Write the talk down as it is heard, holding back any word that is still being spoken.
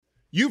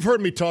You've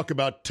heard me talk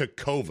about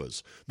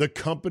Tecovas, the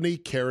company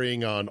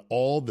carrying on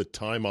all the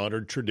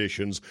time-honored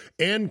traditions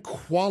and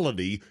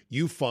quality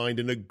you find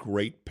in a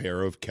great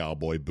pair of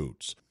cowboy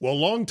boots. Well,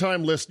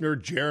 longtime listener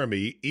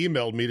Jeremy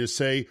emailed me to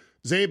say,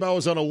 Zabe, I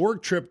was on a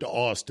work trip to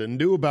Austin,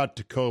 knew about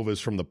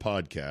Tecovas from the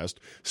podcast,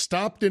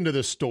 stopped into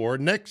the store.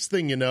 Next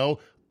thing you know,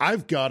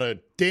 I've got a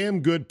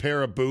damn good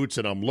pair of boots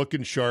and I'm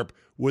looking sharp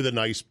with a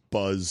nice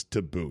buzz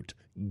to boot.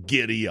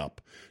 Giddy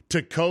up.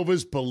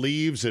 Tecovas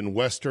believes in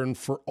Western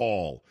for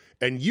all,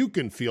 and you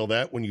can feel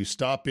that when you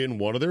stop in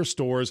one of their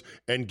stores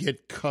and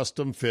get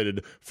custom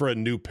fitted for a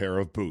new pair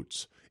of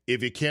boots.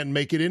 If you can't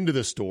make it into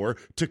the store,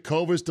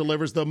 Tecovas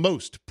delivers the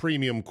most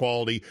premium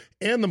quality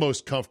and the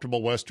most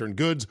comfortable Western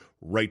goods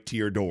right to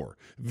your door.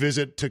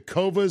 Visit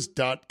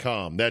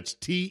tecovas.com. That's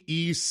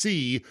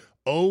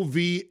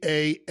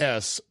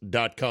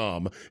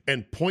TECOVAS.com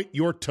and point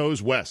your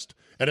toes west.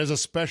 And as a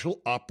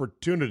special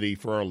opportunity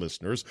for our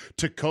listeners,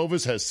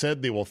 Tecovas has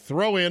said they will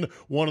throw in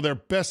one of their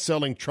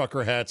best-selling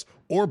trucker hats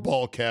or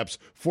ball caps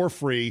for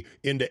free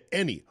into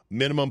any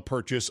minimum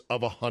purchase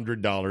of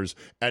 $100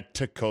 at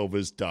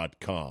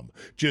tecovas.com.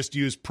 Just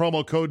use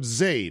promo code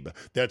ZABE.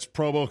 That's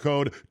promo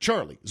code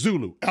Charlie,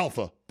 Zulu,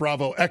 Alpha,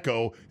 Bravo,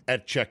 Echo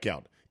at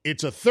checkout.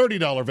 It's a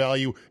 $30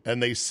 value,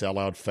 and they sell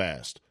out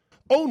fast.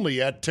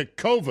 Only at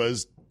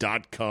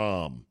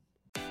tecovas.com.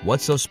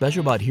 What's so special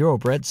about Hero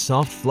Bread's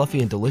soft, fluffy,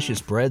 and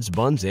delicious breads,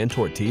 buns, and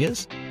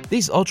tortillas?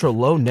 These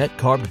ultra-low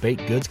net-carb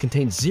baked goods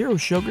contain zero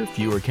sugar,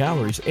 fewer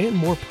calories, and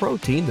more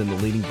protein than the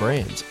leading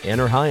brands, and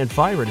are high in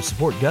fiber to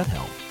support gut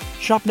health.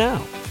 Shop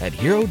now at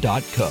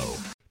Hero.co.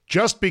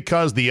 Just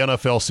because the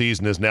NFL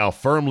season is now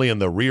firmly in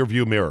the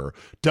rearview mirror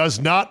does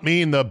not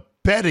mean the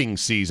betting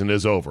season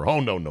is over.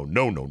 Oh, no, no,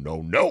 no, no,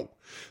 no, no.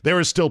 There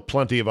is still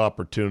plenty of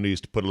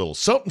opportunities to put a little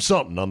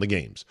something on the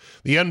games.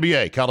 The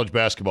NBA, college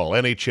basketball,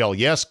 NHL,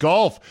 yes,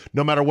 golf.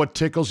 No matter what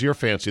tickles your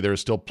fancy, there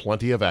is still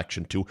plenty of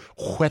action to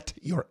whet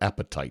your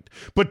appetite.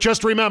 But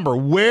just remember,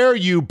 where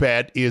you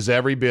bet is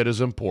every bit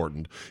as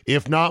important,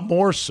 if not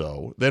more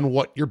so, than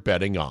what you're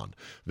betting on.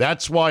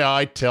 That's why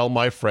I tell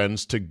my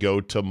friends to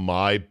go to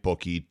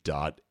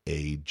mybookie.ag.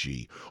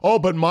 Oh,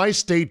 but my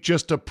state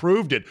just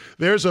approved it.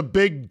 There's a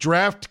big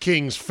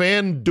DraftKings,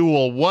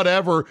 FanDuel,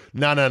 whatever.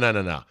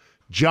 No.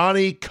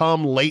 Johnny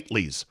come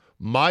latelys.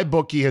 My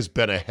bookie has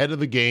been ahead of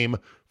the game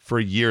for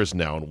years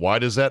now. And why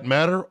does that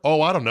matter?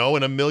 Oh, I don't know,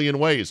 in a million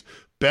ways.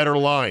 Better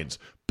lines,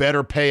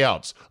 better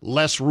payouts,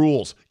 less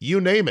rules, you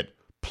name it.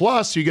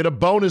 Plus, you get a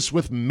bonus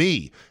with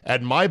me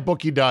at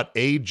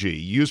mybookie.ag.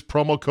 Use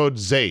promo code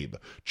ZABE,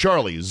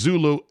 Charlie,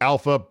 Zulu,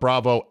 Alpha,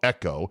 Bravo,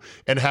 Echo,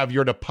 and have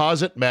your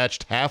deposit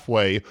matched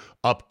halfway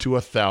up to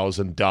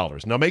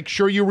 $1,000. Now, make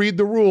sure you read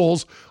the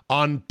rules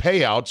on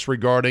payouts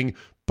regarding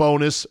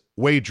bonus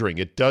wagering.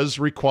 It does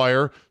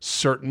require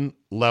certain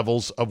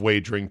levels of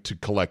wagering to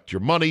collect your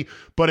money,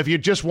 but if you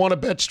just want to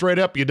bet straight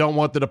up, you don't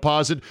want the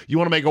deposit, you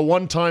want to make a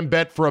one-time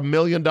bet for $1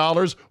 million,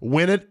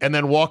 win it, and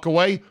then walk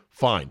away,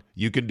 fine.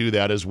 You can do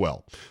that as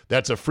well.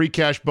 That's a free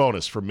cash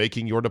bonus for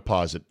making your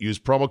deposit. Use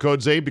promo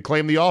code ZABE to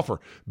claim the offer.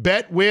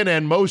 Bet, win,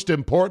 and most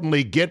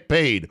importantly, get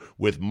paid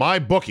with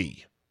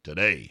MyBookie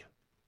today.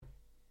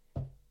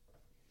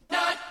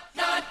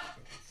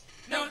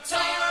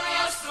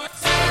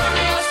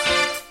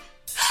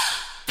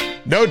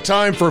 No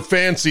time for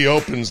fancy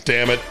opens,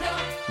 damn it.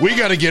 We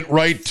got to get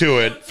right to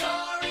it.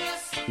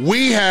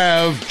 We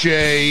have,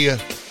 Jay,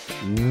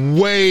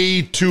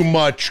 way too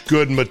much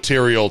good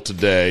material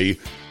today.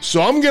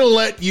 So I'm going to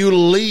let you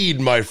lead,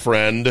 my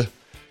friend,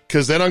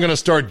 because then I'm going to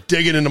start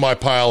digging into my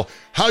pile.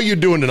 How you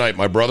doing tonight,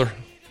 my brother?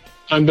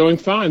 I'm doing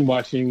fine,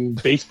 watching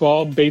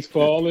baseball,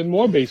 and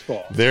more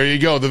baseball. There you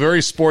go. The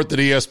very sport that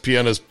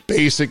ESPN has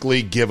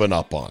basically given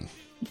up on.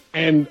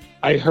 And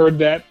I heard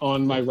that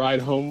on my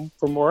ride home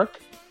from work.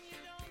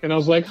 And I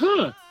was like,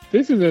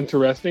 this is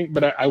interesting.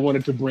 But I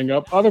wanted to bring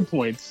up other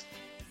points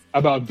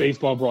about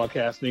baseball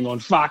broadcasting on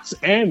Fox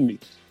and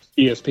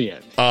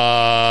ESPN.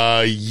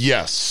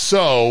 Yes.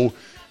 So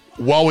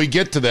while we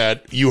get to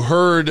that, you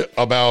heard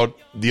about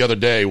the other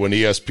day when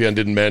ESPN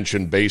didn't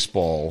mention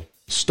baseball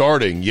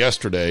starting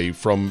yesterday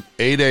from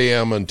 8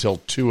 a.m. until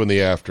 2 in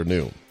the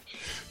afternoon.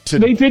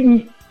 They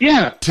didn't.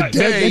 Yeah.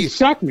 Today, that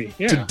shocked me.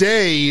 Yeah.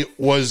 Today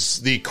was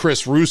the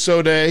Chris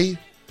Russo day.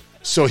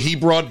 So he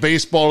brought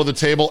baseball to the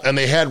table, and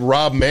they had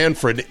Rob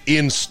Manfred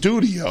in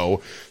studio,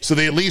 so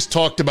they at least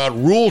talked about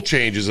rule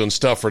changes and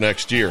stuff for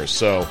next year.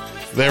 So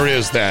there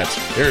is that.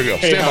 There you go.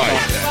 Stand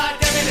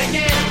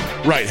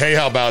by. Right. Hey,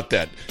 how about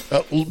that?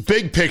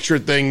 Big picture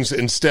things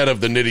instead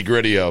of the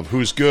nitty-gritty of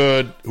who's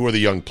good, who are the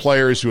young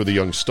players, who are the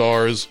young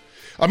stars.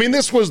 I mean,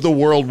 this was the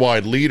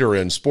worldwide leader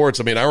in sports.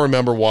 I mean, I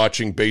remember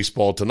watching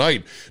Baseball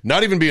Tonight,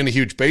 not even being a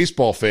huge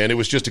baseball fan. It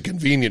was just a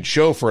convenient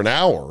show for an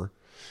hour.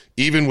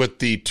 Even with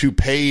the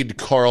toupeed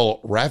Karl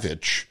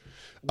Ravitch,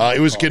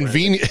 it was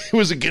convenient. It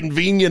was a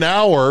convenient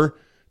hour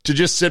to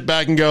just sit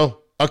back and go,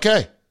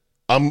 okay,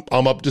 I'm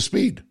up to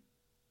speed.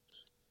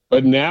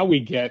 But now we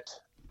get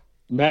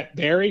Matt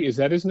Berry. Is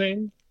that his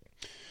name?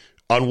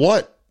 On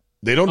what?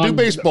 They don't do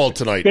baseball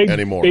tonight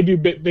anymore. They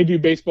do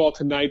baseball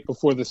tonight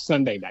before the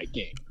Sunday night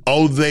game.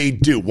 Oh, they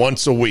do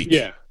once a week.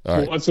 Yeah,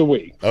 right. Once a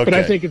week. Okay. But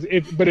I think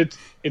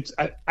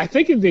I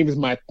think his name is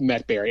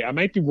Matt Berry. I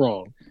might be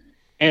wrong.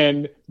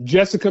 And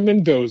Jessica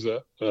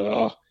Mendoza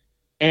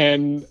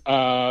and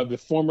the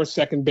former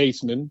second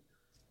baseman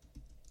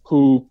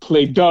who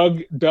played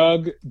Doug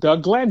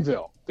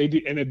Glanville. They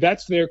do, and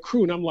that's their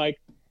crew. And I'm like,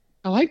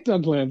 I like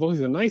Doug Glanville.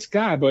 He's a nice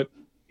guy, but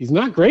he's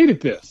not great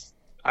at this.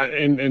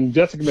 And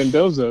Jessica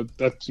Mendoza,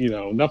 that's,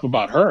 enough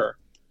about her.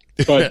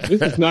 But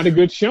this is not a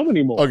good show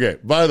anymore. Okay,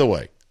 by the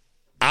way,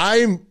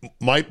 I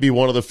might be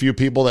one of the few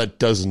people that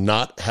does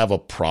not have a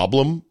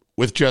problem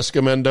with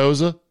Jessica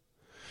Mendoza,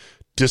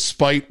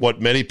 despite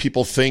what many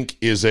people think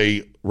is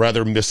a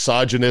rather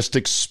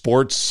misogynistic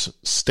sports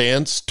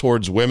stance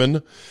towards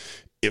women.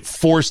 It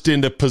forced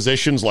into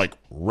positions like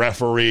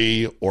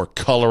referee or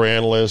color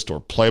analyst or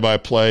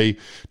play-by-play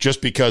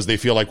just because they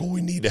feel like, well,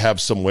 we need to have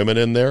some women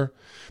in there.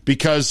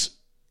 Because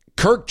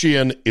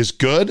Kirkjian is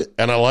good,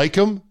 and I like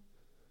him.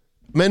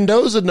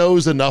 Mendoza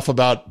knows enough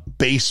about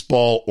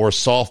baseball or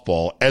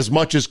softball as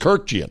much as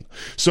Kirkjian.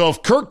 So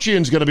if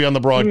Kirkjian's going to be on the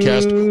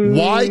broadcast,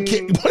 why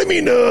can't... What do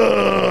you mean?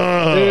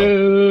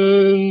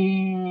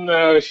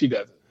 No, she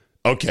doesn't.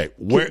 Okay,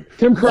 where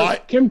Kim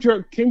Kirkjian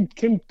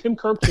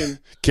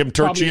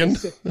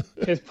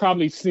has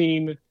probably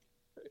seen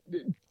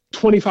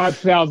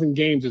 25,000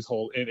 games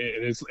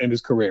in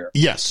his career.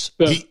 Yes,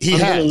 so he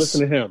has.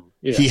 Listen to him.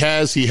 Yeah. He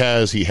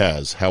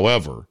has.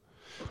 However,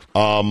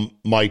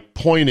 my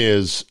point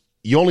is,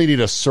 you only need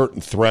a certain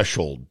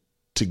threshold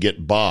to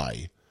get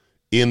by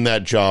in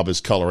that job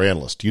as color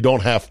analyst. You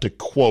don't have to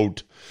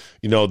quote,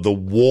 the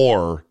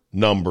WAR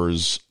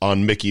numbers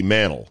on Mickey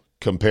Mantle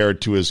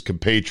compared to his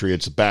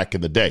compatriots back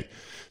in the day.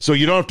 So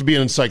you don't have to be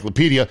an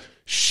encyclopedia.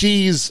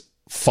 She's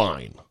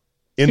fine,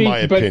 in my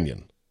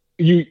opinion.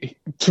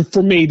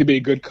 For me to be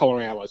a good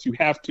color analyst, you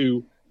have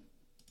to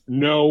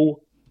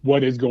know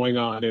what is going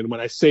on. And when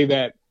I say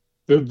that,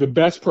 the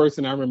best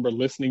person I remember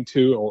listening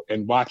to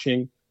and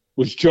watching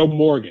was Joe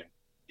Morgan.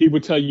 He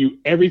would tell you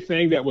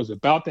everything that was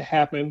about to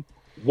happen,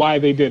 why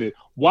they did it.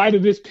 Why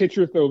did this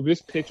pitcher throw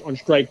this pitch on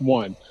strike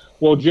one?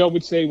 Well, Joe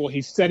would say, well,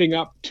 he's setting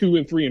up 2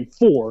 and 3 and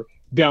 4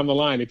 down the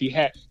line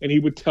and he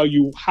would tell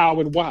you how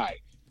and why.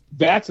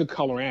 That's a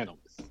color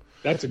analyst.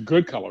 That's a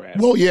good color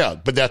analyst. Well, yeah,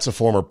 but that's a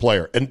former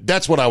player, and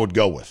that's what I would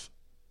go with.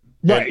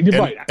 Right,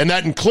 right. And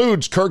that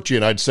includes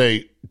Kirkjian. I'd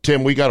say,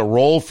 Tim, we got a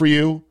role for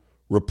you,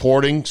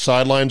 reporting,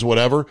 sidelines,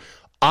 whatever.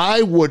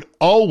 I would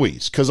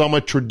always, because I'm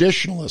a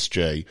traditionalist,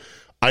 Jay,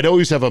 I'd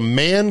always have a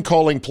man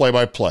calling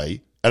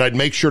play-by-play, and I'd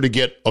make sure to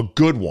get a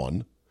good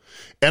one,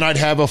 and I'd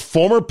have a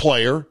former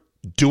player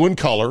doing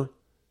color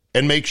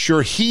and make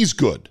sure he's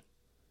good.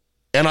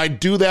 And I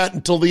do that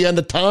until the end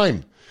of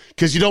time,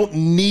 because you don't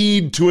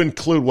need to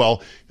include,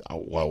 well,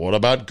 what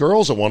about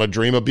girls that want to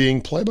dream of being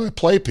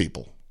play-by-play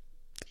people?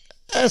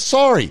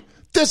 Sorry,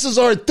 this is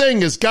our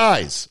thing as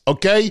guys,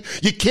 okay?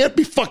 You can't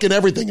be fucking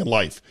everything in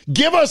life.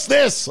 Give us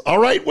this, all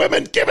right,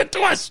 women? Give it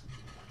to us.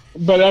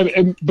 But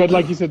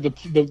like you said,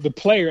 the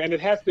player, and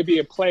it has to be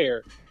a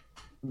player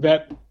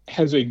that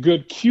has a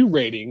good Q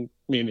rating,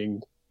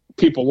 meaning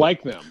people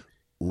like them.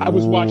 I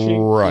was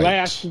watching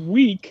last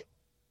week,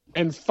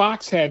 and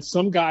Fox had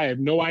some guy, I have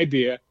no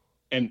idea,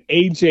 and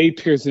A.J.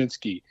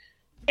 Pierzynski.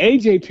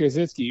 A.J.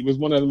 Pierzynski was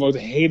one of the most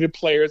hated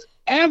players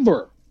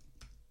ever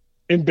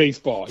in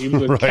baseball. He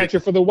was a catcher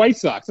for the White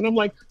Sox. And I'm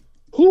like,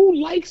 who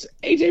likes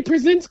A.J.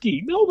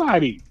 Pierzynski?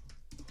 Nobody.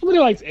 Nobody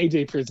likes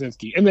A.J.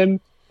 Pierzynski. And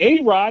then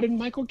A-Rod and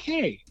Michael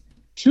Kay,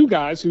 two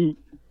guys who,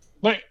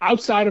 like,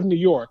 outside of New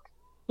York,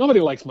 nobody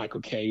likes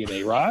Michael Kay and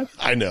A-Rod.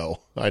 I know.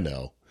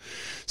 So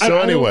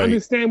I don't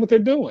understand what they're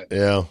doing.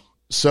 Yeah.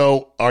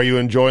 So are you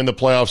enjoying the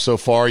playoffs so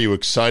far? Are you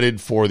excited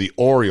for the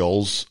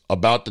Orioles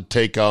about to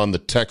take on the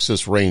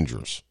Texas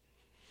Rangers?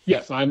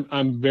 Yes,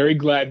 I'm very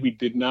glad we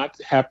did not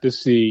have to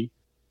see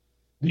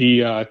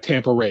the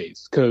Tampa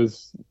Rays,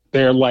 because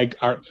they're like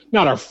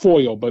not our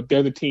foil, but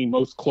they're the team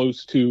most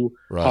close to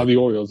how the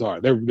Orioles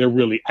are. They're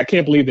really, I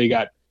can't believe they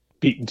got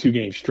beaten 2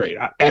 games straight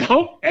at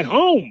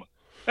home.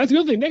 That's the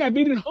other thing. They got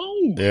beaten at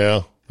home.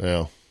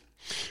 Yeah.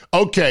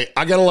 Okay,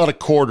 I got a lot of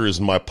quarters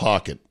in my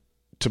pocket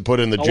to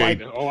put in the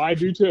I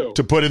do too.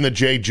 To put in the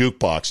J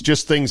Jukebox.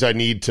 Just things I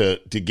need to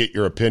get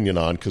your opinion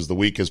on, because the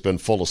week has been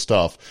full of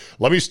stuff.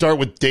 Let me start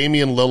with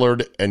Damian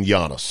Lillard and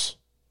Giannis.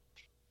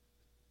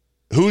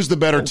 Who's the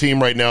better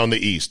team right now in the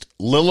East?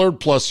 Lillard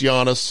plus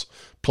Giannis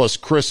plus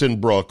Chris and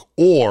Brook,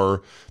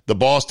 or the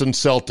Boston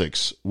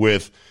Celtics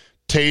with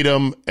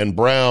Tatum and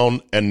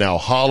Brown and now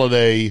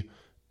Holiday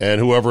and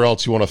whoever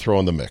else you want to throw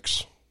in the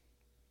mix?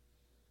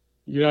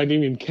 You're not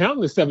even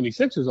counting the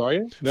 76ers, are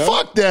you? No?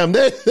 Fuck them.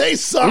 They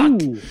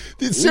suck. Ooh.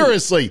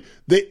 Seriously,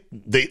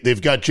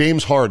 they've got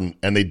James Harden,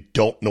 and they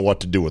don't know what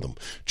to do with him.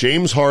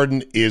 James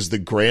Harden is the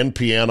grand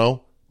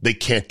piano they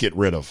can't get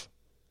rid of.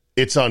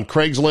 It's on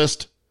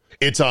Craigslist.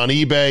 It's on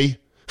eBay.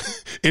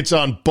 It's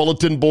on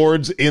bulletin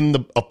boards in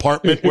the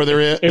apartment where they're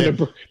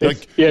in.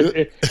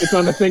 It's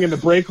on the thing in the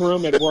break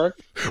room at work.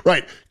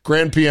 Right.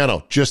 Grand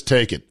piano. Just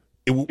take it.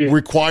 It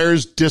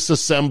requires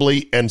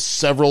disassembly and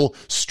several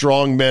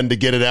strong men to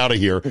get it out of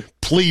here.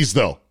 Please,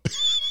 though,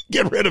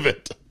 get rid of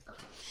it.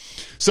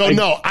 So,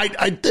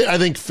 I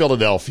think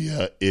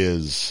Philadelphia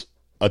is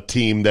a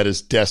team that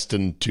is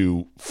destined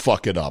to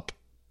fuck it up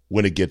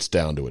when it gets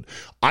down to it.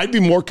 I'd be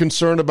more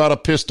concerned about a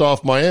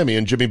pissed-off Miami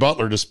and Jimmy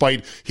Butler,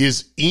 despite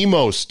his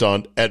emo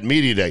stunt at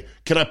Media Day.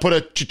 Can I put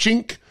a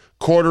cha-chink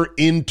quarter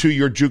into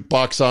your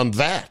jukebox on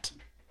that?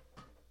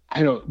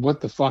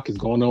 What the fuck is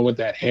going on with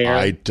that hair?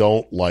 I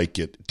don't like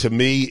it. To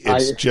me,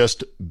 it's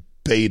just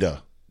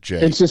beta, Jay.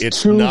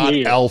 It's too not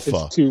weird.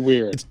 alpha. It's too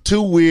weird. It's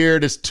too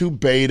weird. It's too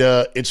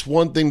beta. It's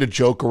one thing to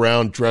joke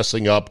around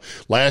dressing up.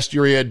 Last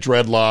year he had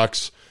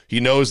dreadlocks. He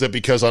knows that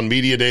because on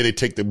Media Day they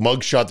take the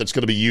mugshot that's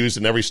going to be used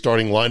in every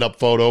starting lineup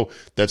photo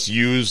that's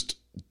used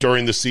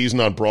during the season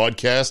on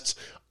broadcasts.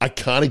 I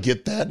kind of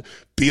get that.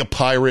 Be a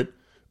pirate.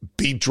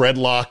 Be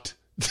dreadlocked.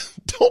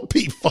 Don't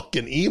be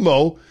fucking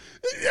emo.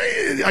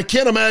 I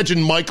can't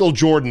imagine Michael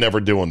Jordan ever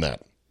doing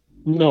that.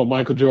 No,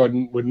 Michael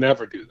Jordan would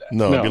never do that.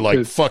 No, he'd be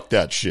like, fuck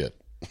that shit.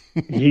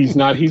 he's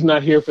not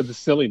here for the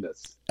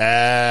silliness.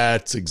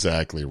 That's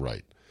exactly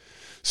right.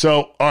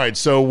 So, all right,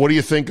 so what do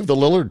you think of the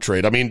Lillard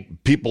trade? I mean,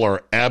 people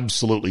are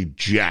absolutely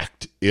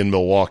jacked in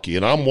Milwaukee,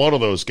 and I'm one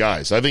of those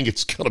guys. I think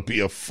it's going to be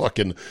a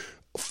fucking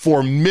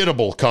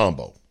formidable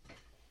combo.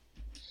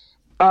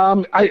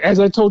 As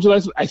I told you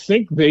last week, I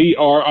think they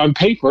are on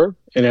paper,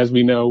 and as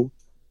we know,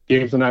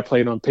 games are not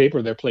played on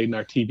paper, they're played in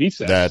our TV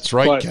sets. That's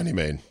right, Kenny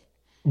Mayne.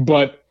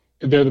 But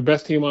they're the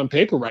best team on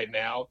paper right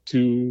now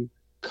to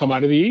come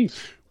out of the East.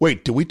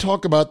 Wait, did we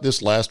talk about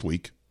this last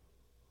week?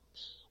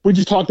 We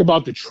just talked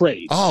about the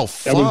trade. Oh,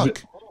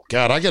 fuck.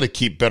 God, I got to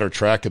keep better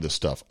track of this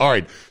stuff. All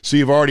right, so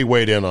you've already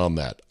weighed in on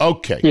that.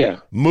 Okay. Yeah.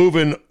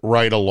 Moving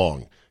right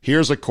along.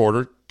 Here's a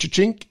quarter.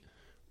 Cha-chink.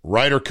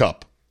 Ryder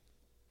Cup.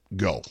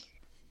 Go.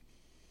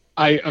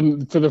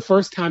 For the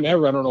first time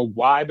ever, I don't know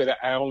why, but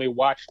I only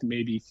watched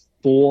maybe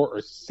 4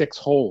 or 6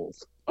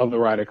 holes of the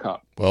Ryder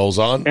Cup. Well, it was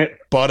on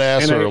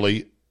butt-ass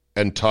early,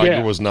 and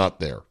Tiger was not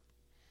there.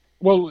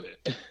 Well,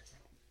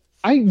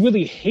 I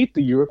really hate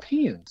the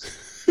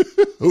Europeans.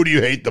 Who do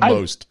you hate the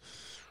most?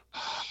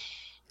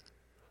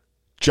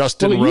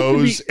 Justin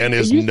Rose and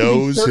his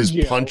nose, his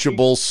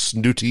punchable,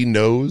 snooty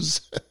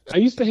nose. I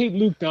used to hate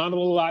Luke Donald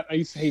a lot. I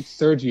used to hate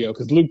Sergio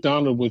because Luke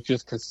Donald was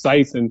just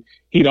precise and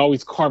he'd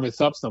always carve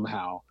us up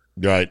somehow.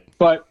 Right.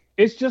 But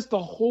it's just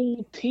the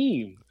whole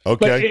team.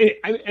 Okay.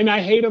 And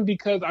I hate them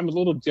because I'm a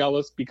little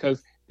jealous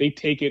because they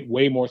take it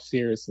way more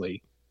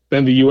seriously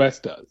than the U.S.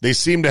 does. They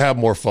seem to have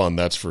more fun,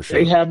 that's for sure.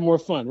 They have more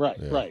fun, right,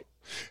 right.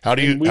 How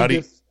do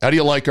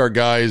you like our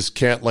guys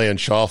Cantlay and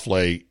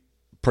Schauffele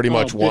pretty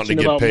much wanting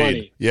to get paid?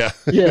 Money. Yeah.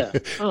 Yeah.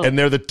 And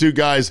they're the two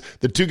guys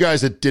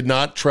that did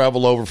not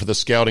travel over for the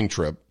scouting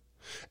trip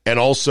and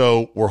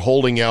also were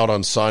holding out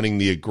on signing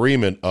the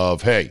agreement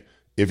of, hey,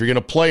 if you're going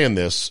to play in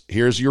this,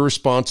 here's your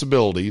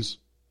responsibilities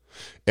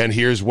and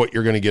here's what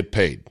you're going to get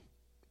paid,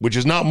 which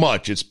is not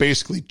much. It's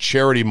basically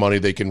charity money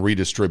they can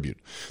redistribute.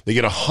 They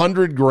get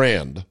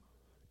 $100,000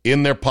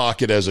 in their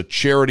pocket as a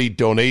charity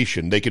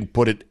donation. They can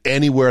put it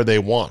anywhere they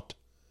want.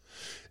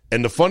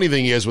 And the funny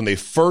thing is, when they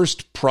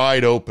first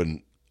pried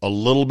open a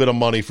little bit of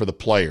money for the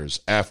players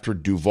after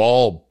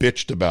Duval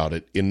bitched about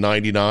it in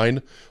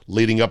 99,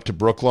 leading up to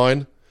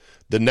Brookline,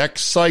 the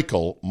next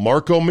cycle,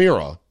 Mark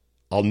O'Meara,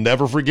 I'll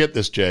never forget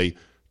this, Jay,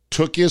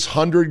 took his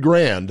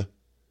 $100,000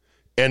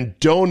 and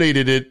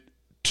donated it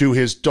to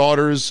his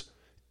daughter's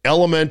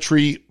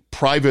elementary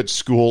private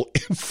school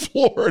in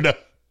Florida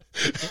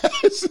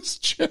as his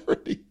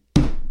charity.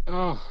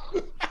 Oh.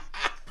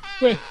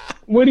 Wait,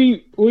 what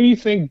do you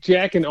think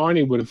Jack and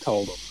Arnie would have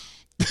told him?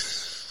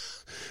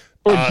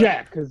 Or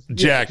Jack, because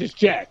just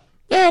Jack.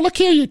 Yeah, look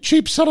here, you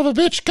cheap son of a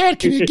bitch. God,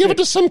 can you give it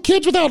to some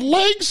kids without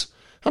legs?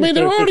 I mean,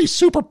 they're already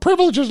super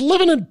privileged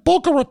living in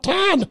Boca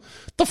Raton.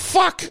 The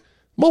fuck?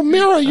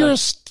 O'Meara, you're a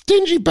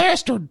stingy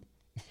bastard.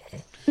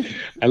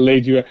 I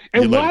laid you out.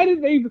 And why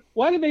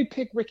did they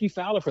pick Ricky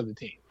Fowler for the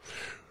team?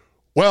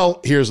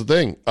 Well, here's the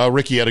thing.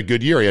 Ricky had a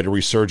good year. He had a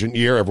resurgent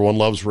year. Everyone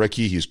loves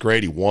Ricky. He's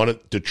great. He won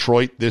at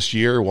Detroit this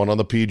year, won on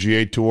the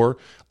PGA Tour.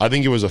 I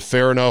think it was a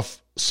fair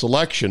enough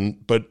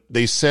selection, but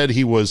they said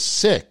he was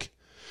sick.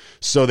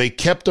 So they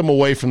kept him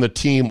away from the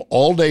team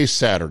all day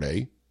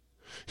Saturday.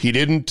 He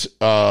didn't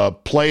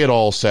play at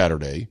all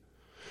Saturday.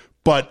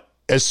 But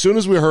as soon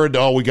as we heard,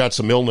 we got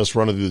some illness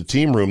running through the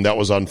team room, that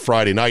was on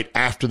Friday night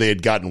after they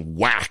had gotten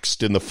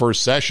waxed in the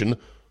first session.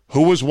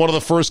 Who was one of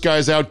the first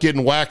guys out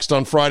getting waxed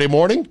on Friday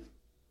morning?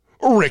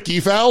 Ricky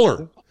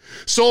Fowler.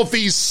 So if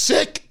he's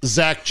sick,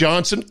 Zach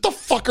Johnson, what the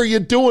fuck are you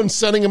doing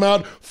sending him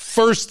out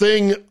first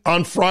thing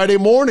on Friday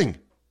morning?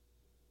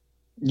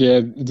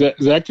 Yeah,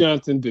 Zach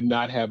Johnson did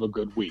not have a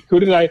good week. Who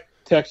did I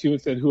text you and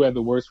said who had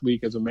the worst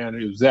week as a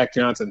manager? It was Zach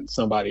Johnson and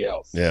somebody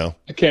else. Yeah.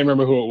 I can't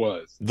remember who it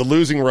was. The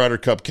losing Ryder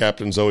Cup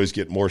captains always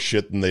get more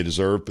shit than they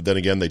deserve, but then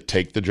again, they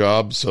take the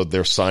job, so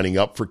they're signing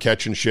up for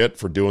catching shit,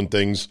 for doing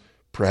things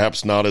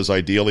perhaps not as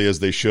ideally as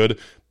they should.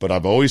 But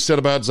I've always said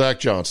about Zach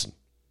Johnson,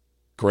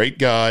 great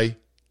guy,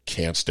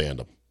 can't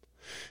stand him.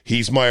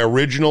 He's my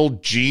original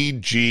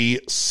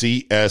GGCSH.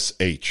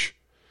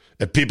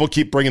 And people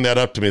keep bringing that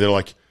up to me. They're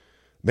like,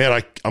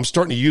 man, I'm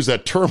starting to use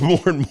that term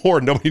more and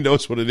more. Nobody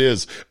knows what it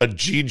is, a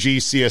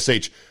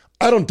GGCSH.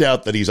 I don't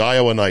doubt that he's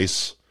Iowa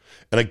nice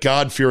and a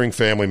God-fearing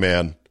family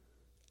man.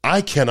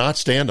 I cannot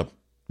stand him.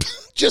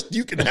 Just,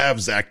 you can have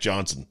Zach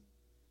Johnson.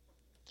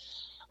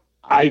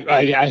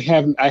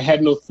 I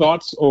had no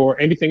thoughts or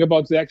anything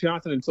about Zach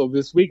Johnson until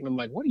this week, and I'm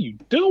like, what are you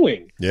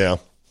doing? Yeah.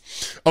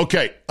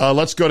 Okay,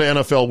 let's go to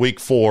NFL Week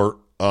 4.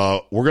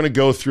 We're going to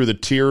go through the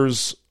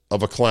tiers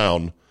of a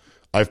clown.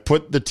 I've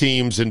put the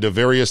teams into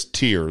various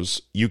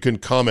tiers. You can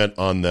comment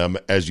on them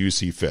as you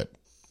see fit.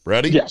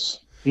 Ready? Yes.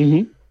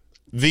 Mm-hmm.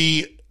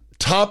 The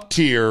top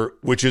tier,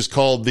 which is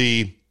called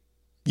the,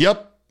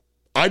 yep,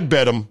 I'd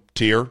bet them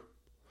tier,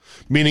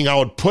 meaning I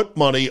would put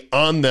money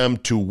on them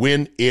to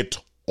win it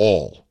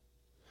all.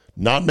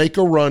 Not make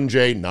a run,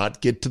 Jay,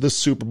 not get to the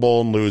Super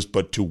Bowl and lose,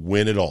 but to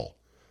win it all.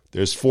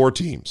 There's 4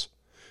 teams.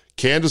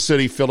 Kansas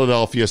City,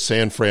 Philadelphia,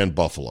 San Fran,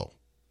 Buffalo.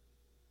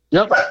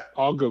 Yep,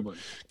 all good ones.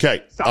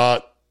 Okay,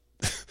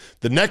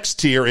 the next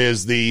tier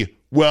is the,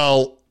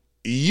 well,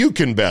 you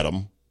can bet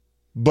them,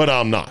 but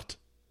I'm not.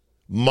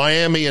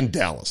 Miami and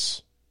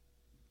Dallas.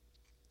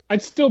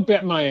 I'd still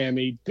bet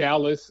Miami.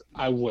 Dallas,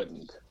 I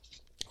wouldn't.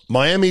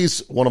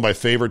 Miami's one of my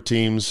favorite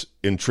teams,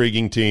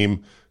 intriguing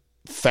team,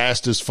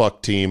 fast as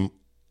fuck team.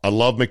 I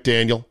love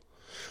McDaniel.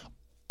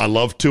 I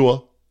love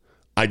Tua.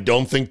 I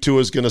don't think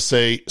Tua's going to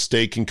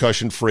stay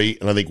concussion-free,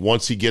 and I think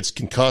once he gets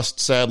concussed,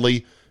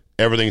 sadly,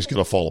 everything's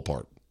going to fall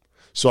apart.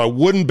 So I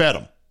wouldn't bet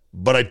him,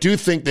 but I do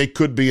think they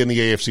could be in the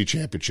AFC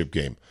Championship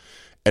game.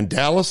 And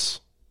Dallas,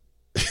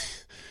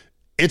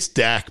 it's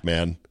Dak,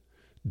 man.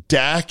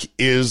 Dak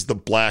is the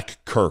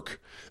Black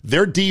Kirk.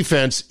 Their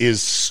defense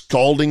is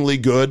scaldingly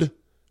good,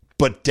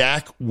 but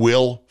Dak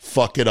will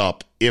fuck it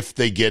up if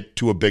they get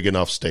to a big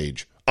enough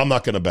stage. I'm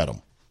not going to bet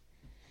them.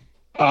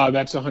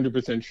 That's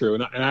 100% true.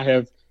 And I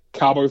have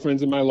Cowboy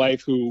friends in my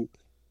life who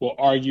will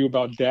argue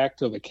about Dak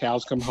till the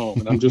cows come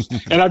home. And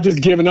I've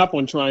just given up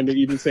on trying to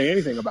even say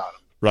anything about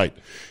him. Right.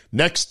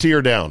 Next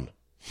tier down.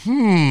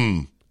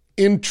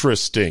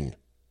 Interesting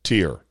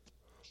tier.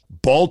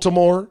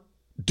 Baltimore,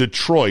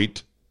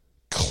 Detroit,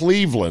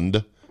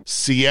 Cleveland,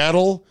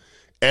 Seattle,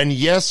 and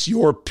yes,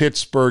 your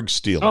Pittsburgh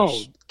Steelers.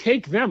 Oh,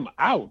 take them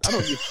out.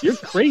 You're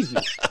crazy.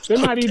 They're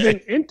not even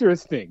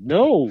interesting.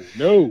 No.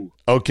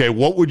 Okay,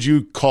 what would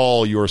you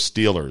call your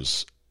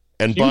Steelers?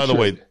 And by the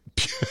way,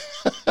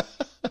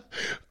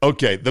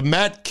 okay, the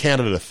Matt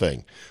Canada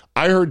thing.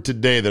 I heard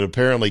today that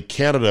apparently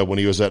Canada, when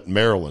he was at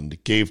Maryland,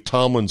 gave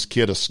Tomlin's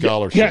kid a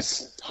scholarship.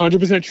 Yes,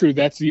 100% true.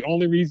 That's the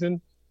only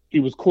reason. He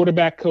was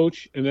quarterback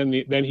coach, and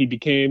then he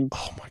became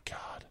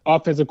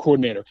offensive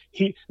coordinator.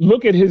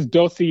 Look at his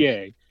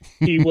dossier.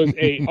 He was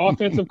a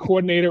offensive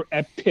coordinator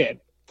at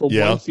Pitt for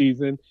one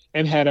season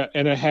and had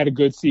a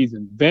good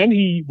season. Then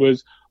he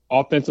was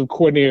offensive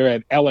coordinator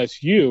at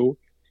LSU,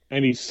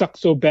 and he sucked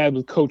so bad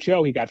with Coach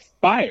O, he got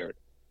fired.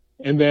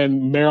 And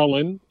then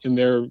Maryland, in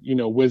their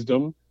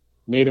wisdom,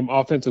 made him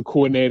offensive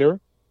coordinator.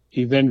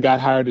 He then got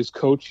hired as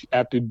coach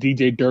after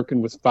DJ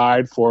Durkin was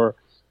fired for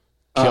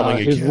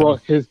his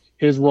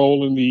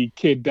role in the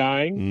kid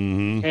dying.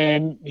 Mm-hmm.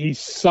 And he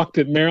sucked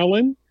at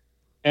Maryland,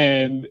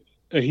 and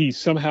he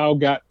somehow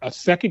got a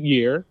second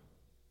year,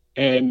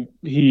 and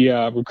he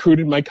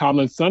recruited Mike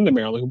Tomlin's son to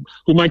Maryland,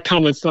 who Mike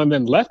Tomlin's son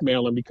then left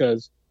Maryland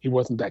because he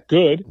wasn't that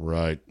good.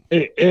 Right.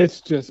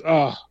 It's just,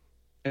 and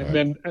right.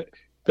 Then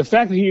the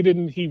fact that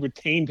he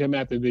retained him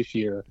after this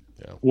year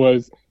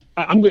was,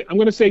 I'm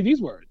going to say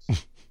these words.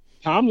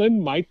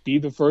 Tomlin might be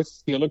the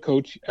first Steeler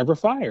coach ever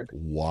fired.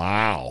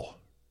 Wow.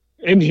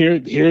 And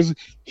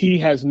he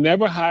has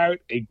never hired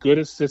a good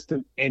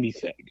assistant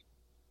anything.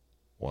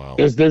 Wow.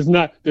 There's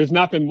not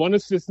been one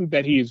assistant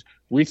that he has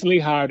recently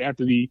hired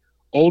after the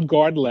old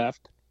guard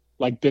left,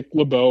 like Dick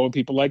LeBeau and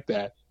people like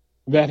that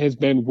has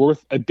been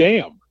worth a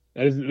damn.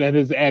 That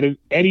has added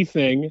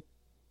anything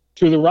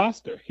to the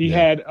roster. He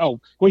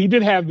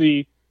did have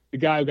the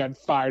guy who got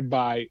fired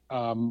by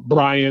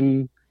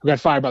Brian, who got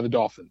fired by the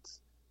Dolphins.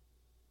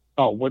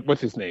 Oh,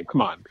 what's his name?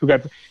 Come on, who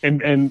got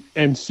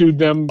and sued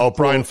them? Oh,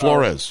 Brian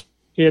Flores.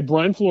 He had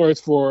Brian Flores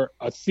for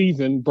a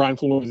season. Brian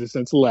Flores has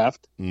since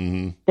left.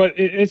 Mm-hmm. But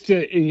it's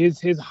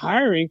just his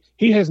hiring.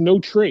 He has no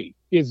trade.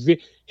 His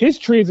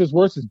trade is as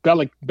worse as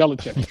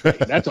Belichick's trade.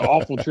 That's an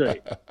awful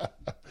trade.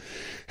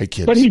 Hey,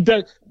 kids. But he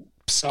does.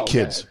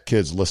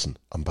 Kids, listen.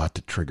 I'm about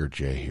to trigger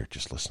Jay here.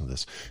 Just listen to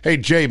this. Hey,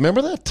 Jay,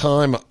 remember that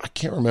time? I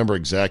can't remember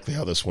exactly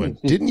how this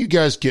went. Didn't you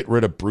guys get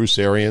rid of Bruce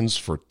Arians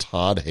for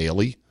Todd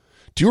Haley?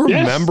 Do you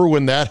remember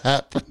when that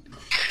happened?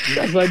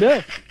 Yes, I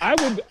do.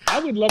 I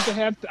would love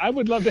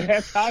to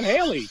have Todd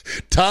Haley.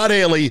 Todd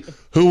Haley,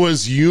 who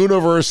was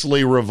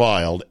universally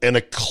reviled and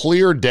a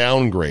clear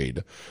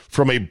downgrade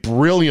from a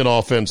brilliant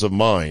offensive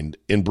mind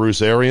in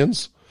Bruce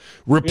Arians,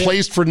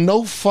 replaced for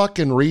no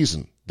fucking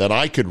reason that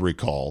I could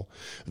recall.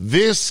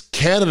 This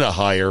Canada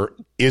hire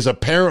is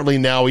apparently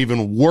now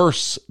even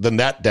worse than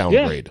that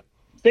downgrade. Yeah.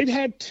 They've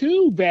had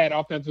two bad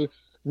offensive.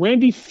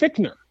 Randy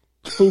Fichtner,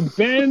 who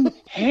Ben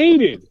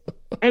hated.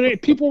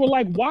 And people were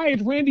like, why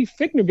is Randy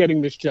Fichtner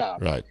getting this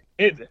job? Right.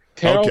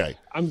 Okay.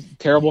 I'm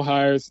terrible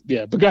hires.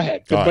 Yeah, but go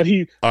ahead. All but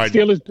right.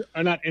 Steelers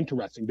are not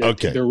interesting.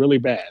 They're really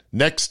bad.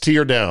 Next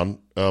tier down,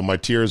 my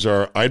tiers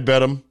are I'd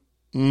bet them.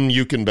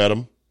 You can bet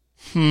them.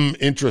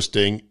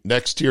 Interesting.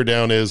 Next tier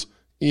down is,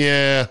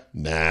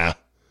 nah.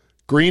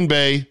 Green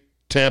Bay,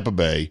 Tampa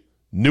Bay,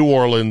 New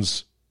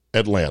Orleans,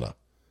 Atlanta.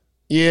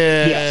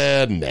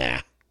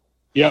 Nah.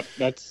 Yep,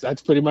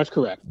 that's pretty much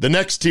correct. The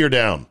next tier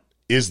down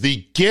is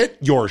the get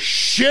your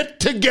shit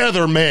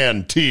together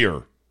man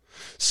tier.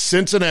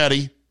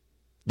 Cincinnati,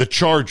 the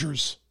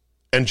Chargers,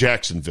 and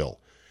Jacksonville.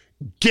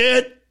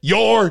 Get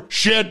your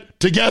shit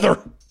together.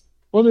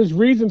 Well, there's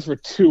reasons for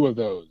two of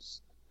those.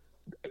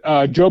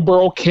 Joe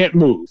Burrow can't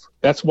move.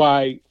 That's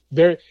why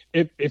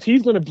if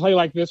he's going to play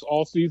like this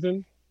all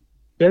season,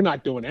 they're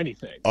not doing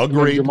anything.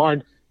 Agreed.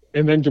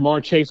 And then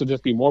Jamar Chase will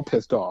just be more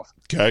pissed off.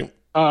 Okay.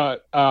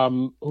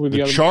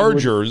 The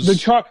Chargers.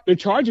 The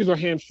Chargers are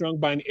hamstrung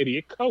by an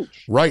idiot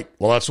coach. Right.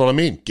 Well, that's what I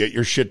mean. Get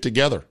your shit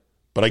together.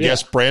 But I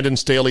guess Brandon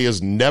Staley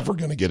is never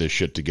going to get his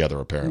shit together,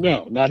 apparently.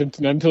 No, not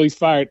until he's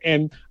fired.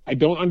 And I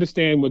don't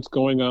understand what's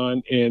going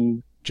on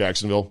in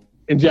Jacksonville.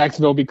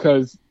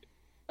 Because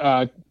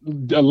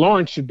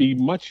Lawrence should be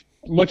much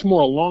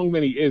more along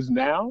than he is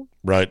now.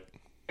 Right.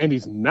 And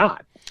he's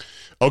not.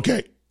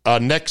 Okay.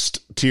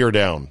 Next tier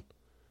down.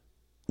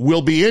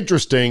 Will be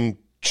interesting,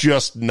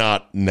 just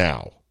not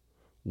now.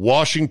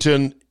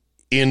 Washington,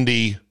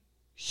 Indy,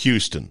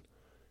 Houston.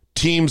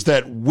 Teams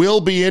that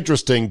will be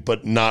interesting,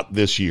 but not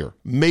this year.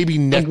 Maybe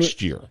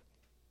next year.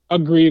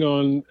 Agreed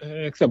on,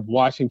 except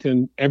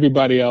Washington.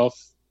 Everybody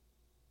else,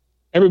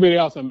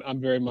 I'm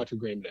very much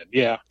agreement in.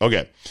 Yeah.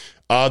 Okay.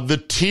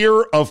 The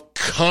tier of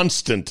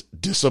constant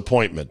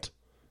disappointment.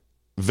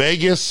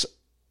 Vegas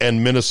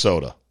and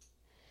Minnesota.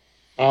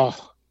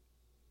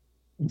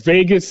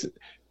 Vegas.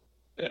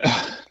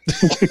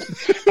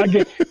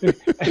 Again,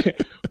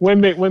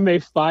 when they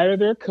fire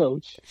their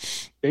coach,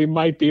 they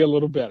might be a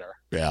little better.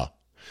 Yeah.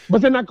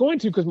 But they're not going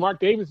to because Mark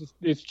Davis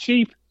is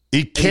cheap.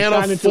 He can't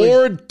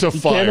afford to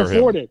fire him. Can't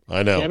afford it.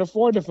 I know. Can't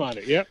afford to fire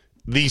it. Yep.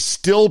 The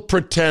still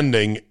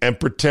pretending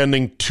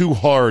too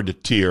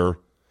hard tier.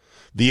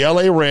 The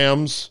LA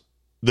Rams,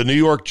 the New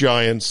York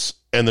Giants,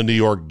 and the New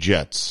York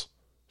Jets.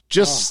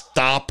 Just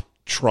stop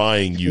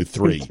trying, you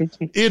three.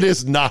 It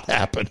is not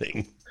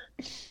happening.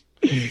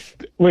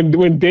 When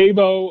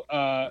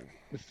Davo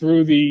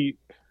threw the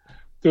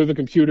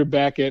computer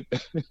back at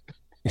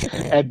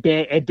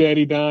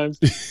Danny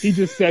Dimes, he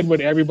just said what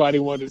everybody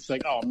wanted. It's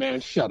like, oh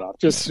man, shut up,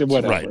 just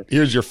whatever. Right.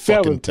 Here's your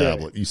fucking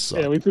tablet. You suck.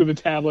 Yeah, we threw the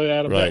tablet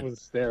at him. Right. That was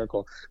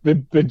hysterical.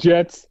 The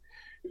Jets.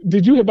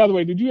 Did you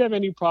have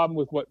any problem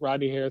with what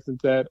Rodney Harrison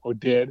said or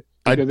did?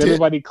 Because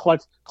everybody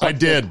clutched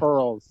their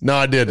pearls. No,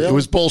 I did. Really? It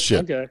was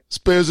bullshit. Okay.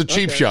 It was a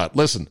cheap shot.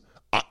 Listen,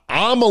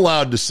 I'm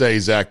allowed to say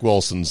Zach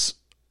Wilson's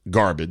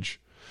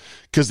garbage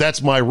because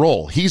that's my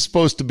role. He's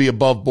supposed to be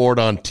above board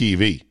on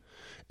TV.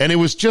 And it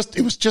was just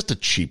a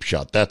cheap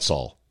shot. That's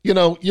all. You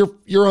know,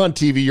 you're on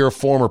TV. You're a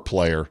former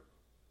player.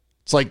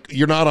 It's like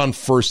you're not on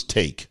First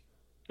Take.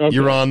 Okay.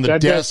 You're on the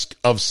desk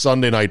of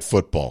Sunday Night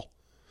Football.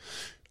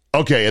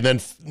 Okay, and then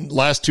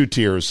last two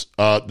tiers.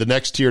 The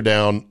next tier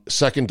down,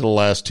 second to the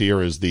last tier,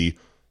 is the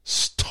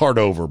start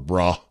over,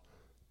 brah,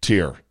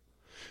 tier.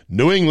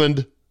 New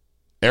England,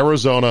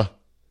 Arizona,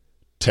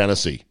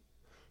 Tennessee.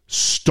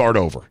 Start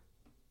over.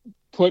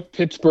 Put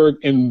Pittsburgh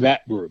in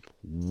that group.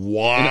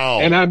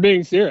 Wow. And I'm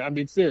being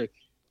serious.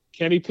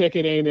 Kenny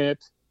Pickett ain't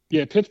it.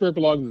 Yeah, Pittsburgh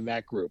belongs in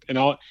that group.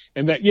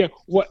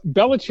 What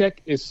Belichick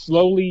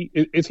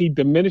is he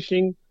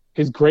diminishing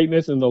his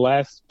greatness in the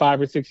last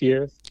 5 or 6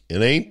 years?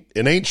 It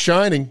ain't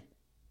shining.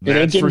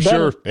 That's for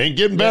sure. Ain't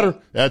getting better.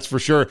 That's for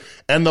sure.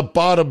 And the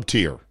bottom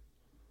tier,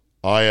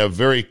 I have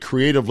very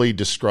creatively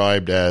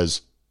described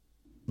as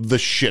the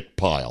shit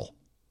pile.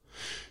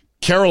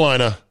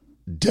 Carolina,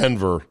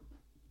 Denver,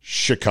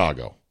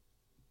 Chicago.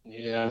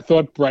 Yeah, I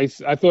thought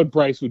Bryce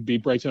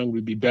Young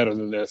would be better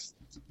than this.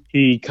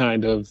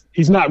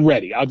 He's not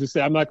ready. I'll just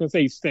say, I'm not going to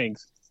say he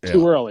stinks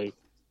too early,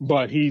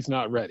 but he's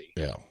not ready.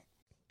 Yeah.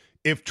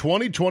 If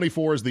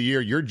 2024 is the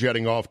year you're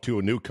jetting off to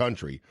a new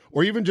country,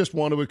 or even just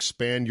want to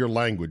expand your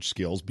language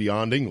skills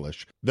beyond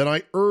English, then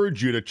I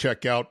urge you to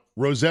check out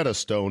Rosetta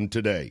Stone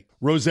today.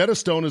 Rosetta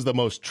Stone is the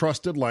most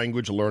trusted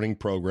language learning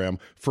program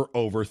for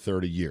over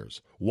 30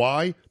 years.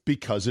 Why?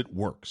 Because it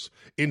works.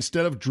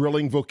 Instead of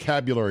drilling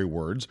vocabulary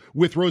words,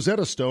 with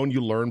Rosetta Stone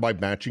you learn by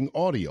matching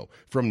audio,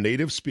 from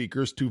native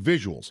speakers to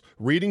visuals,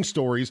 reading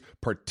stories,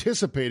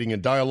 participating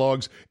in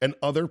dialogues, and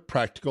other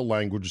practical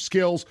language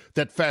skills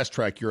that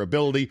fast-track your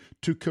ability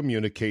to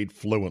communicate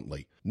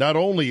fluently. Not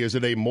only is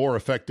it a more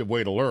effective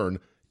way to learn,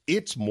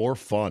 it's more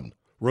fun.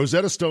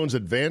 Rosetta Stone's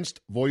advanced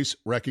voice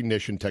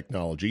recognition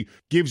technology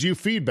gives you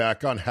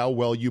feedback on how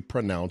well you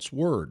pronounce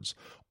words.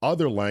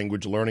 Other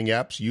language learning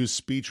apps use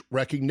speech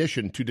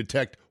recognition to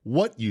detect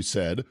what you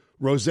said.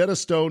 Rosetta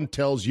Stone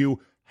tells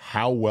you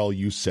How well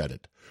you said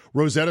it.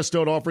 Rosetta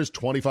Stone offers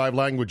 25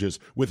 languages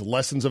with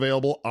lessons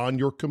available on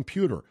your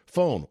computer,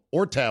 phone,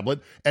 or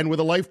tablet. And with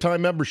a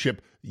lifetime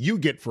membership, you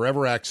get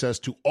forever access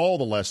to all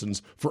the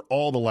lessons for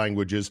all the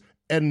languages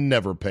and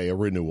never pay a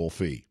renewal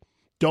fee.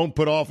 Don't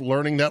put off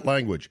learning that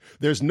language.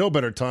 There's no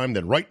better time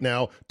than right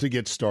now to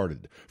get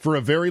started. For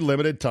a very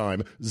limited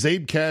time,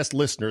 Zabecast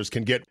listeners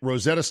can get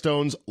Rosetta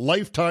Stone's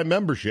lifetime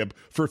membership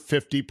for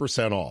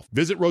 50% off.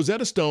 Visit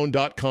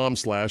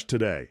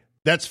rosettastone.com/today.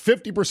 That's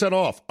 50%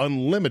 off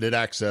unlimited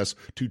access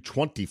to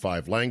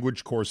 25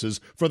 language courses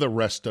for the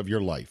rest of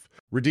your life.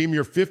 Redeem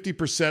your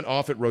 50%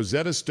 off at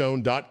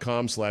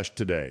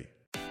rosettastone.com/today.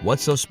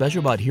 What's so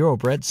special about Hero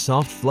Bread's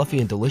soft, fluffy,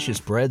 and delicious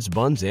breads,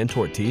 buns, and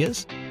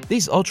tortillas?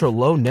 These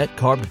ultra-low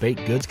net-carb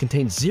baked goods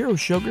contain zero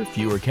sugar,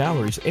 fewer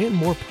calories, and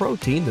more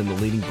protein than the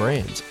leading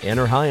brands, and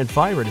are high in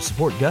fiber to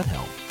support gut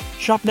health.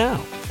 Shop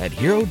now at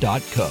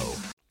Hero.co.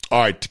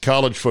 All right, to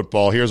college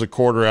football. Here's a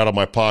quarter out of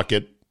my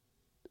pocket.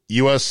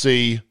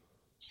 USC,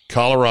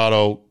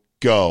 Colorado,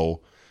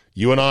 go.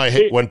 You and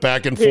I went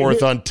back and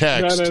forth on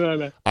text.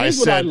 No. I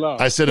said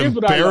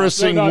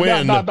embarrassing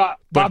win,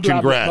 but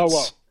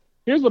congrats.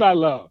 Here's what I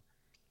love.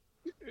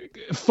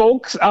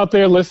 Folks out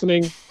there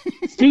listening,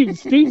 Steve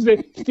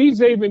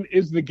Zabin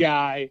is the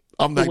guy.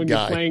 I'm that when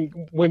guy.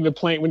 When you're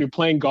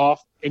playing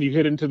golf and you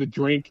hit into the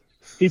drink,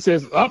 he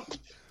says,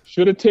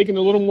 should have taken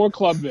a little more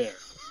club there.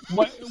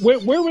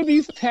 Where were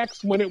these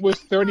texts when it was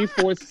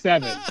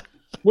 34-7?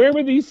 Where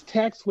were these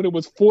texts when it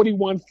was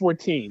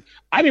 41-14?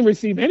 I didn't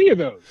receive any of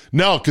those.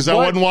 No, because I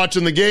wasn't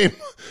watching the game.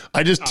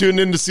 I just tuned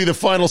in to see the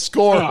final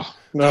score. Oh,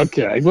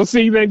 okay. Well,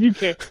 see, then you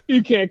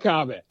can't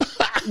comment.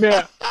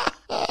 Now,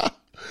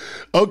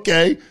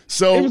 okay,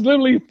 so it was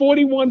literally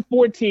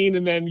 41-14,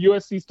 and then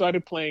USC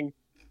started playing,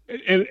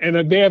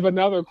 and they have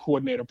another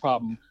coordinator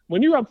problem.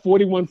 When you're up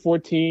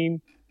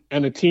 41-14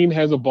 and a team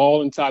has a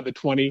ball inside the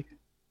 20,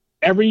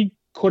 every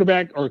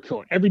quarterback or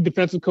every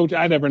defensive coach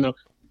I'd ever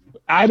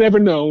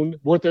known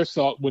worth their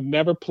salt would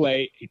never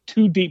play a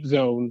too deep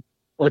zone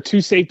or too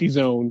safety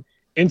zone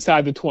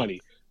inside the 20.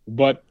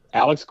 But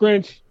Alex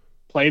Grinch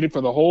played it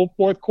for the whole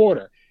fourth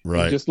quarter.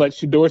 Right. He just let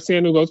Shedeur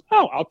Sanders goes,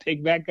 I'll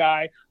take that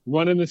guy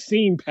running the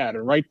seam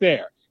pattern right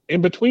there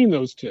in between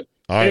those two.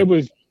 Right. It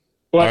was,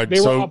 but Right, they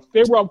were up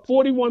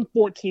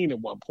 41-14 at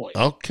one point.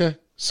 Okay.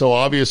 So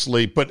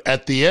obviously, but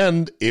at the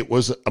end, it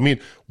was,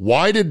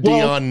 why did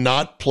Deion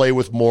not play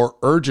with more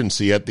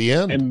urgency at the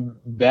end? And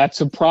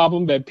that's a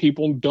problem that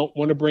people don't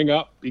want to bring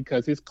up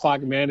because his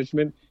clock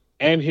management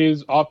and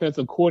his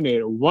offensive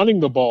coordinator running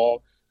the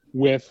ball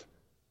with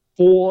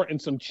 4 and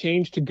some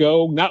change to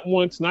go, not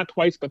once, not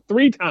twice, but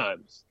 3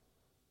 times.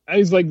 I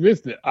was like,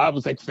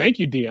 thank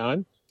you,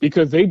 Deion,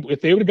 because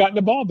if they would have gotten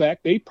the ball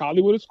back, they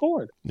probably would have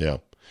scored. Yeah.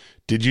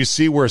 Did you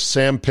see where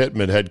Sam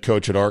Pittman, head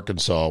coach at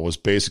Arkansas, was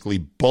basically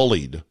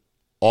bullied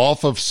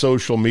off of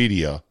social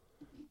media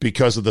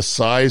because of the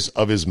size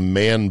of his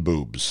man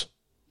boobs?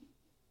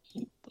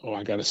 Oh,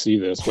 I got to see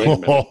this. Wait a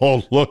minute.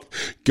 Oh,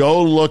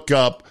 go look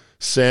up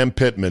Sam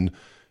Pittman.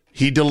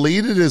 He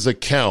deleted his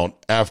account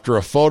after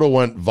a photo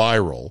went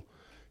viral,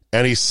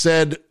 and he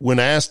said, when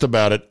asked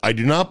about it, I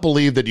do not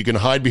believe that you can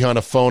hide behind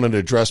a phone and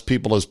address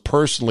people as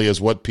personally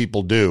as what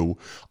people do.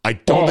 I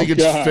don't think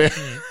it's fair.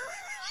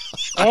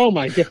 Oh,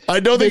 my God.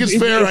 I don't think it's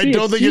fair. I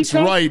don't think it's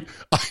right.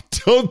 I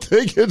don't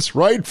think it's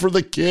right for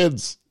the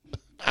kids.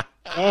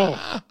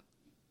 Oh,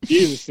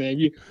 Jesus, Sam.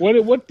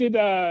 What did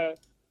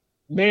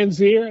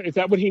Manzier? Is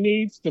that what he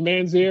needs? The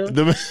Manzier?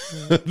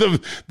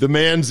 The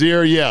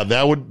Manzier, yeah,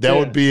 that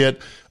would be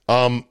it.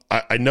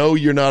 I know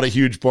you're not a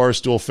huge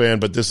Barstool fan,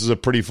 but this is a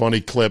pretty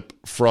funny clip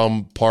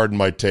from Pardon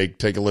My Take.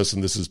 Take a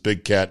listen. This is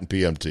Big Cat and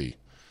PMT.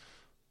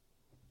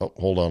 Oh,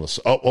 hold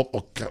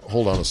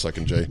on a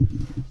second, Jay.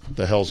 What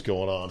the hell's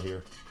going on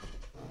here?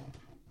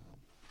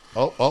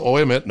 Oh,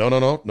 wait a minute. No.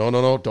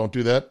 Don't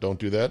do that. Don't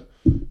do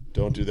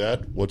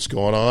that. What's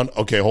going on?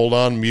 Okay, hold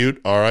on. Mute.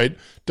 All right.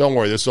 Don't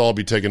worry. This will all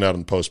be taken out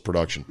in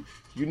post-production.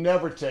 You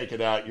never take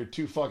it out. You're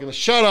too fucking...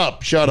 Shut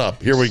up.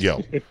 Here we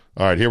go.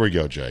 All right, here we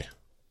go, Jay.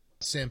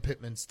 Sam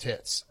Pittman's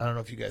tits. I don't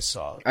know if you guys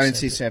saw it. I didn't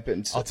see Sam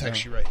Pittman's tits. I'll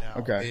text you right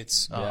now. Okay.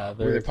 It's were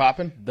they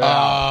popping?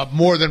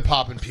 More than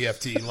popping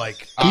PFT.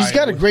 Like he's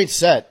got a great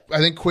set. I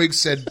think Quigg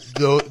said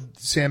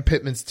Sam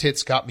Pittman's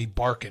tits got me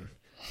barking.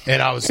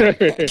 And I was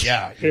like,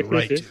 yeah, you're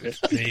right, dude.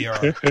 They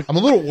are. I'm a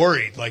little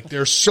worried. Like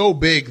they're so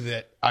big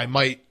that I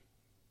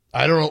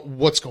don't know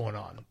what's going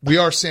on. We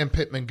are Sam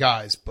Pittman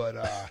guys, but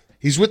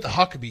he's with the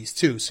Huckabees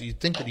too, so you'd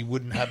think that he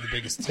wouldn't have the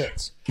biggest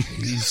tits.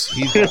 He's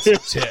got some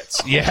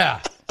tits.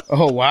 Yeah.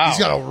 Oh, wow. He's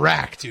got a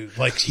rack, dude.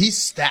 Like, he's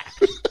stacked.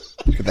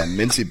 Look at that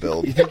mincy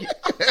build. You think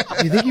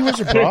he wears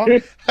a bra?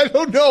 I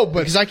don't know, but...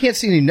 Because I can't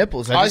see any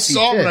nipples. I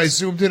saw him and I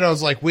zoomed in. I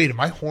was like, wait, am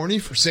I horny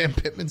for Sam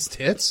Pittman's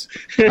tits?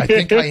 I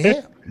think I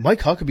am. Mike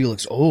Huckabee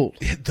looks old.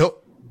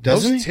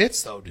 Doesn't he?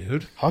 Tits, though,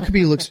 dude.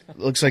 Huckabee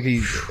looks like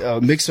a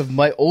mix of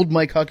old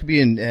Mike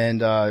Huckabee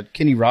and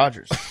Kenny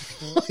Rogers.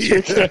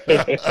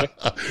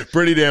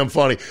 Pretty damn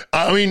funny.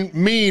 I mean,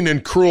 mean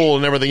and cruel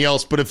and everything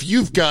else, but if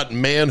you've got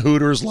man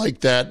hooters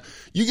like that,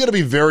 you got to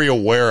be very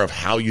aware of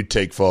how you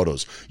take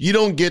photos. You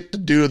don't get to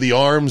do the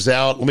arms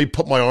out, let me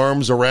put my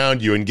arms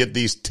around you and get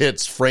these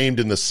tits framed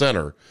in the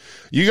center.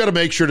 You got to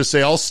make sure to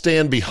say, I'll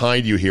stand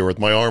behind you here with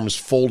my arms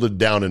folded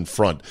down in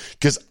front,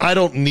 because I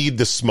don't need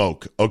the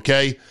smoke,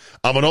 okay?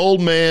 I'm an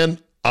old man.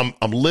 I'm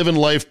living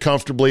life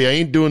comfortably. I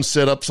ain't doing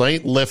sit-ups. I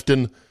ain't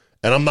lifting.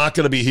 And I'm not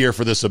going to be here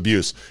for this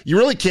abuse. You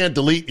really can't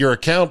delete your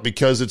account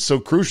because it's so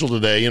crucial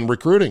today in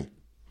recruiting.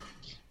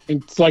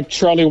 It's like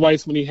Charlie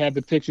Weiss when he had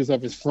the pictures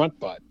of his front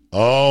butt.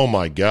 Oh,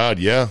 my God,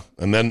 yeah.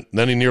 And then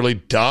he nearly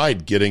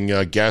died getting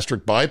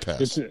gastric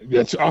bypass.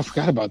 I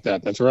forgot about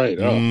that. That's right.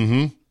 Oh.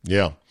 Mm-hmm.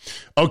 Yeah.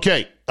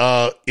 Okay,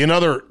 in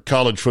other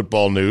college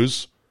football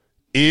news,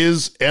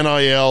 is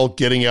NIL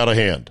getting out of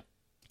hand?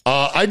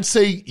 I'd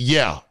say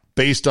yeah,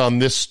 based on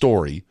this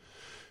story.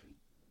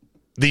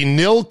 The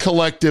Nil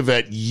Collective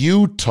at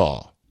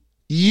Utah,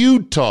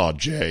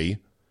 Jay,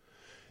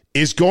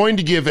 is going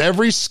to give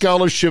every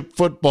scholarship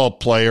football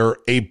player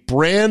a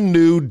brand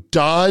new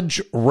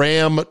Dodge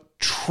Ram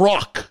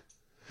truck.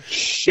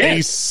 Shit. A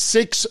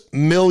 $6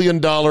 million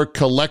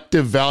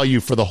collective value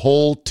for the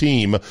whole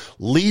team.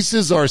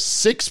 Leases are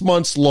 6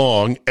 months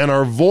long and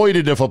are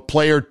voided if a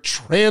player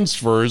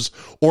transfers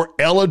or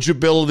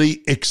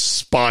eligibility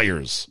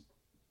expires.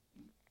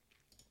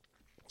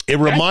 It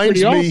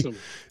reminds me... Awesome.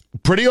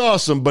 Pretty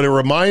awesome, but it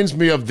reminds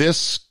me of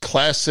this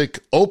classic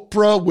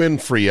Oprah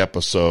Winfrey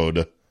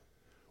episode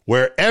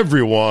where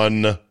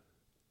everyone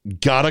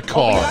got a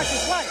car.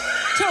 Oh, 1,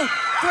 2,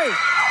 3.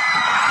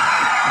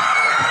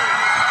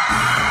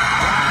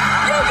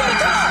 You get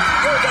a car!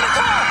 You get a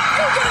car!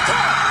 You get a car! You get a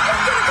car!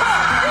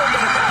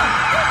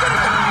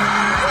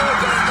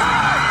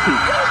 You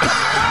get a car!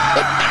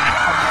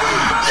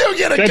 You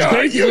get a car! You get a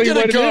car! You get a car! You get a car! You get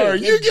a car!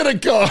 You get a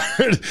car!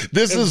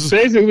 This is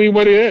basically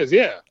what it is,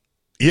 yeah.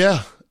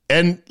 Yeah.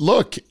 And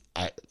look,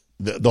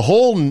 the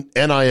whole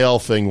NIL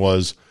thing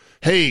was,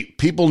 hey,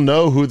 people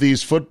know who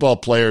these football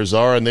players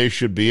are and they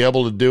should be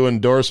able to do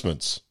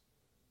endorsements.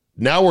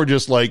 Now we're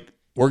just like,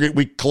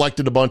 we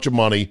collected a bunch of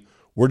money.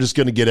 We're just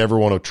going to get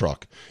everyone a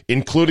truck,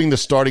 including the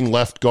starting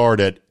left guard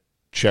at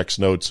Checks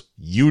Notes,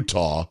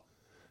 Utah,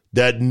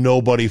 that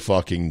nobody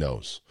fucking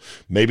knows.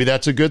 Maybe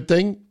that's a good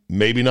thing.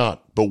 Maybe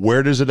not. But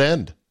where does it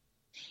end?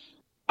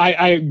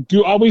 I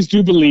always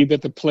do believe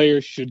that the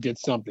players should get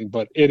something,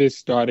 but it is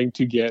starting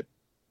to get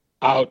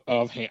out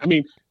of hand. I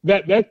mean,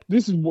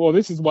 this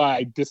is why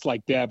I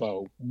dislike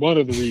Dabo. One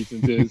of the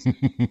reasons is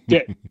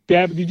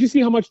Dabo. Did you see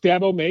how much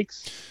Dabo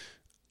makes?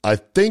 I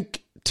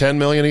think $10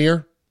 million a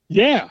year.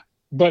 Yeah,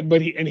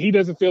 but he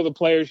doesn't feel the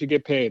players should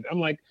get paid. I'm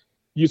like,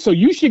 you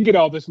should get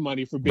all this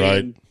money for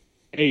being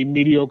a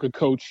mediocre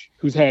coach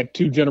who's had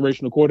 2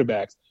 generational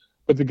quarterbacks,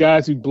 but the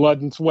guys who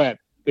blood and sweat,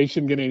 they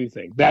shouldn't get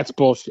anything. That's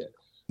bullshit.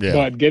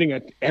 Yeah. But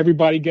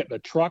everybody getting a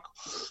truck,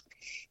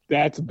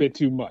 that's a bit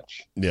too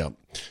much. Yeah.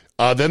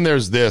 Then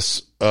there's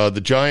this.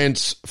 The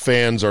Giants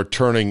fans are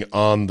turning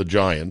on the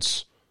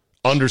Giants,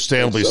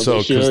 understandably so,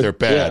 because they're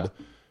bad.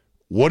 Yeah.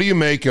 What do you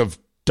make of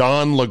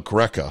Don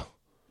LaGreca?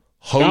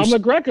 Don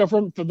LaGreca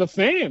from The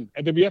Fan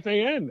at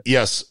WFAN.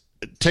 Yes.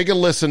 Take a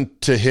listen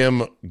to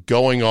him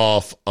going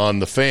off on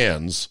the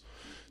fans,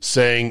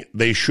 saying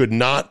they should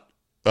not.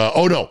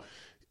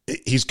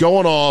 He's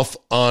going off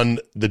on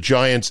the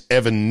Giants'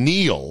 Evan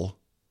Neal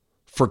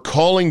for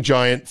calling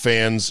Giant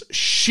fans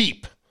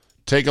sheep.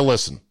 Take a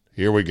listen.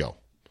 Here we go.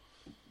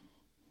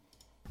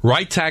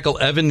 Right tackle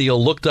Evan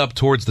Neal looked up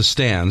towards the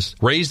stands,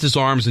 raised his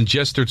arms, and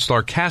gestured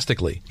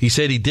sarcastically. He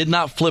said he did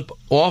not flip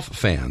off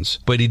fans,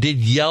 but he did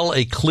yell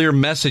a clear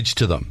message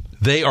to them.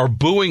 They are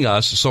booing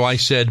us, so I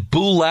said,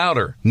 boo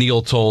louder,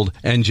 Neal told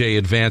NJ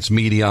Advanced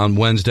Media on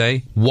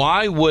Wednesday.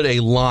 Why would a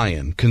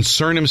lion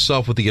concern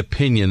himself with the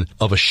opinion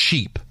of a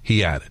sheep,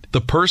 he added. The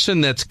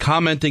person that's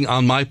commenting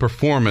on my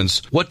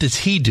performance, what does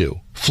he do?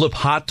 Flip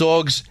hot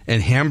dogs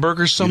and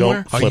hamburgers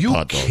somewhere? Are you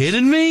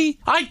kidding me?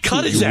 I'd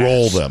cut his ass.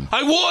 Roll them.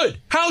 I would.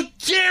 How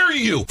dare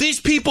you? These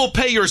people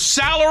pay your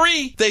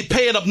salary. They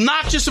pay an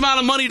obnoxious amount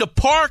of money to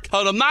park,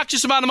 an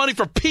obnoxious amount of money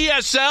for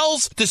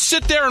PSLs, to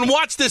sit there and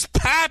watch this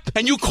pap,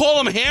 and you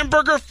call them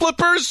hamburger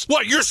flippers?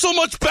 What, you're so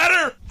much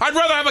better? I'd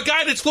rather have a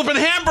guy that's flipping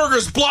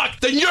hamburgers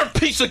blocked than your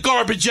piece of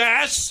garbage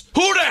ass.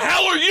 Who the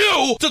hell are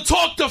you to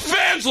talk to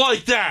fans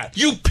like that?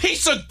 You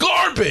piece of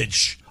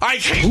garbage. I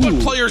hate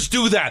when players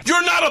do that.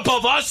 You're not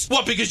above us.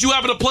 What, because you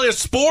happen to play a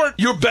sport?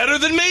 You're better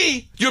than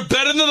me? You're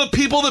better than the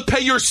people that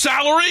pay your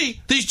salary?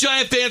 These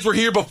Giant fans were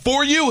here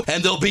before you,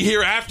 and they'll be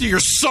here after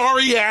your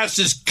sorry ass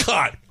is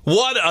cut.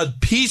 What a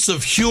piece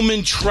of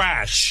human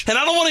trash. And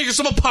I don't want to hear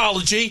some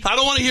apology. I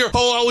don't want to hear,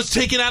 I was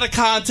taken out of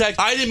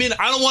context. I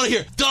don't want to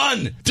hear,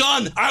 done.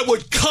 I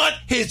would cut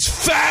his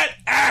fat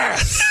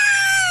ass.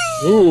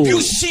 If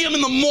you see him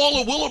in the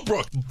mall of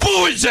Willowbrook,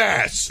 boo his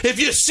ass. If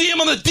you see him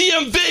on the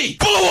DMV,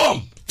 boo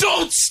him.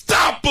 don't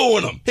stop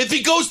booing him. If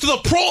he goes to the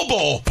Pro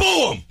Bowl,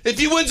 boo him. If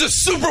he wins a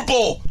Super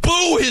Bowl,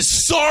 boo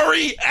his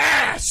sorry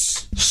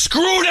ass.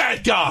 Screw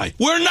that guy.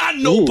 We're not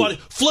nobody.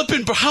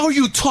 Flipping, how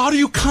do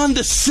you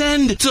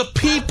condescend to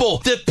people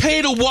that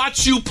pay to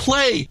watch you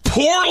play?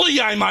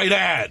 Poorly, I might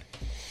add.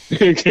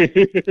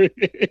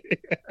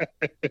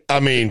 I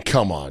mean,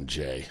 come on,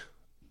 Jay.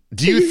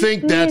 Do you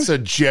think that's a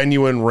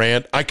genuine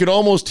rant? I could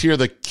almost hear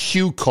the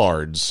cue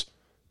cards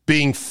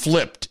being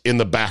flipped in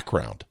the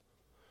background.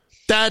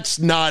 That's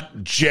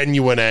not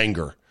genuine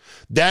anger.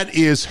 That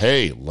is,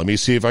 hey, let me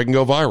see if I can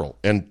go viral.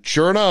 And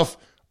sure enough,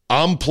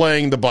 I'm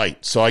playing the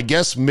bite. So I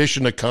guess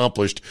mission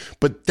accomplished.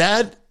 But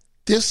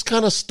this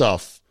kind of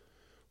stuff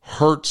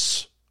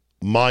hurts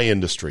my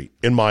industry,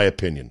 in my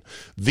opinion.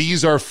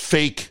 These are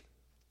fake,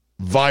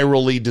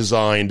 virally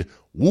designed,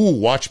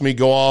 watch me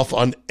go off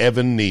on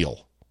Evan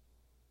Neal.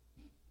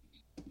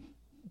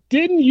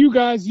 Didn't you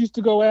guys used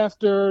to go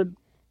after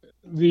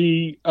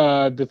the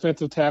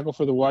defensive tackle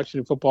for the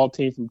Washington football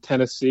team from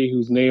Tennessee,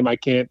 whose name I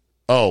can't...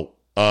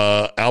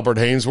 Albert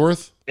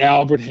Hainsworth?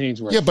 Albert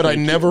Hainsworth. Yeah, but I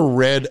never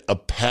read a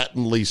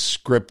patently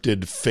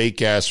scripted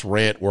fake-ass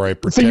rant where I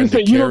pretend to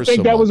care you don't think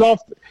so that much. was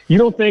off... You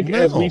don't think, No.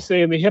 as we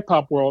say in the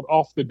hip-hop world,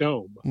 off the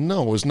dome?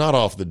 No, it was not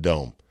off the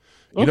dome.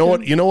 You know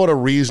what? You know what a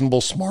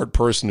reasonable, smart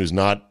person who's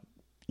not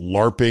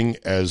LARPing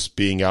as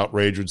being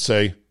outraged would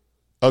say?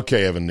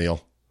 Okay, Evan Neal.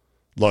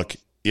 Look,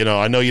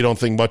 I know you don't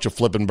think much of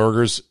flipping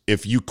burgers.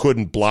 If you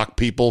couldn't block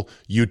people,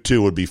 you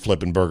too would be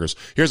flipping burgers.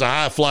 Here's a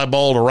high fly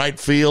ball to right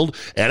field,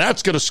 and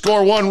that's going to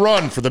score one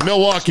run for the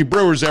Milwaukee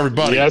Brewers,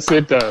 everybody. Yes,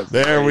 it does.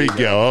 There we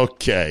go.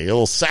 Okay, a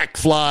little sack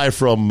fly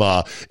from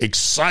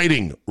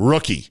exciting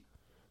rookie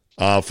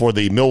for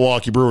the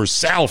Milwaukee Brewers,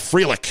 Sal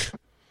Frelick.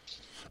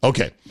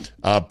 Okay,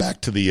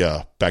 back to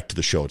the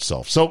show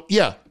itself. So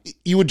yeah,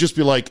 you would just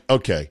be like,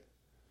 okay,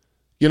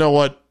 you know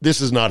what?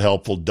 This is not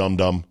helpful,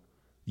 dum-dum.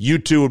 You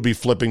too would be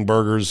flipping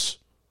burgers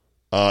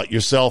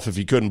yourself if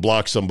you couldn't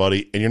block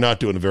somebody, and you're not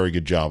doing a very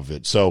good job of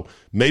it. So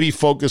maybe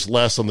focus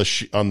less on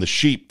the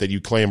sheep that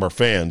you claim are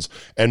fans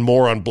and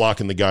more on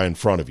blocking the guy in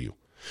front of you.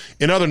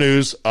 In other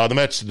news, the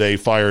Mets today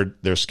fired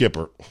their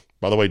skipper.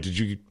 By the way, did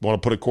you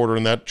want to put a quarter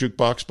in that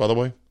jukebox, by the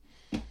way?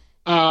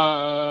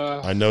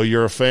 I know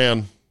you're a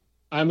fan.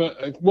 I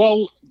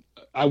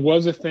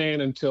was a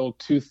fan until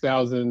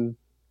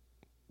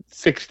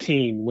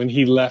 2016 when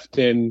he left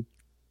in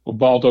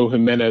Ubaldo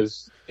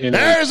Jimenez.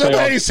 There's a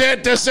base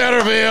hit to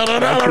center field.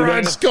 Another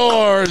run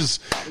scores.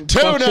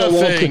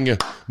 2-0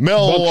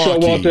 Milwaukee.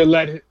 Buck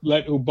Showalter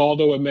let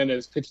Ubaldo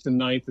Jimenez pitch the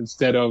ninth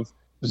instead of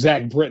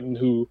Zach Britton,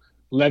 who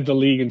led the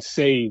league in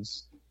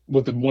saves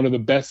with one of the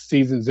best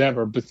seasons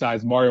ever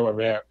besides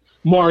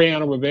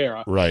Mariano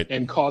Rivera. Right.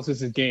 And causes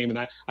his game.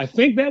 And I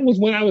think that was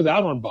when I was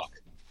out on Buck.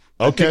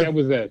 Okay. That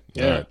was it.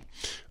 Yeah.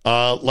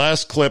 All right.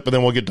 Last clip, and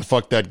then we'll get to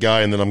fuck that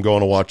guy, and then I'm going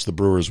to watch the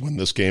Brewers win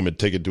this game and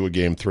take it to a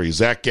game 3.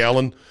 Zach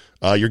Gallen,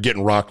 you're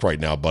getting rocked right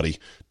now, buddy.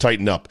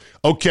 Tighten up.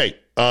 Okay.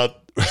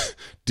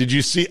 Did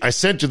you see? I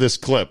sent you this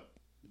clip.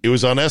 It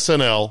was on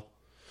SNL,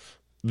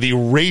 the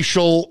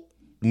racial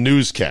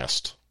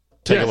newscast.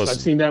 Take a listen.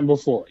 I've seen that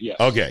before. Yes.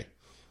 Okay.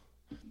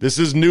 This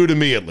is new to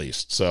me, at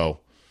least. So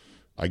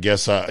I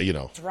guess,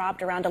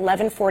 dropped around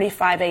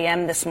 11:45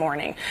 a.m. this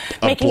morning,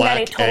 making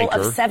that a total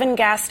of 7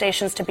 gas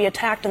stations to be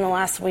attacked in the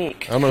last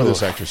week. I don't know who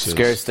this actress is.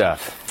 Scary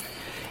stuff.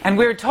 And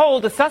we're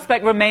told the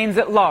suspect remains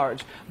at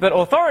large, but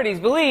authorities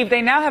believe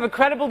they now have a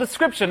credible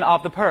description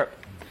of the perp.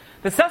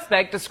 The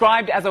suspect,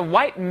 described as a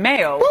white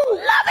male. Ooh,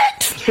 love it!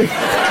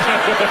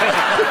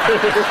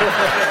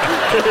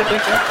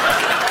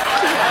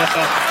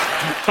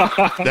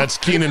 That's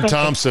Kenan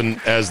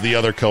Thompson as the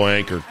other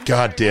co-anchor.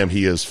 God damn,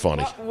 he is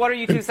funny. What are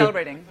you two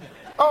celebrating?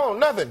 Oh,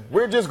 nothing.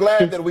 We're just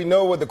glad that we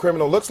know what the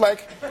criminal looks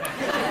like,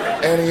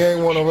 and he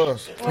ain't one of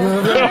us. He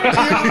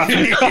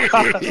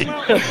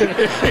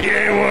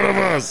ain't one of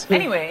us.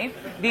 Anyway,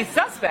 the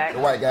suspect, The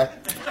white guy.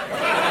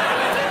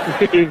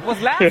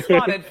 was last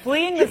spotted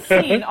fleeing the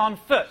scene on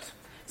foot.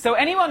 So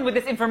anyone with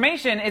this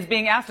information is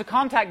being asked to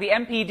contact the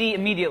MPD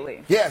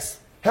immediately. Yes.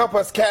 Help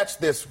us catch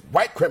this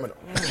white criminal.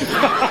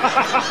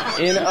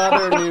 In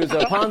other news,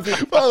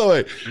 Ponzi. By the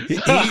way,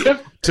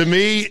 to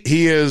me,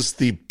 he is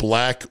the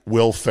black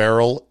Will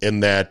Ferrell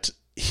in that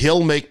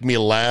he'll make me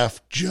laugh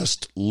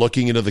just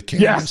looking into the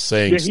camera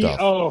saying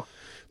stuff.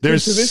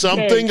 There's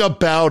something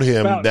about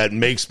him that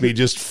makes me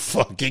just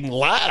fucking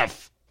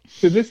laugh.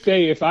 To this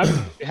day, if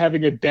I'm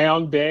having a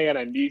down day and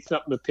I need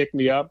something to pick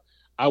me up,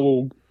 I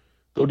will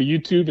go to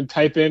YouTube and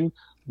type in,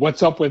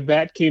 "What's up with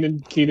that,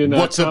 Kenan?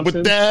 What's up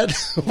with that?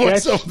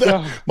 What's up with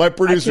that?" My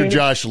producer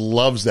Josh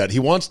loves that. He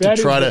wants to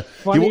try to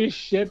funniest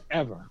shit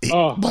ever.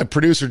 My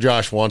producer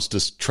Josh wants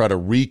to try to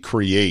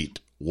recreate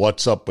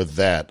 "What's up with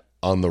that"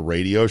 on the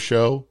radio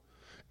show,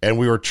 and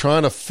we were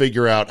trying to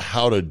figure out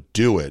how to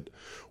do it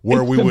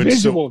where we would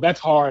visual.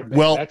 That's hard. Man.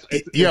 Well,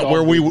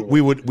 where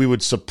we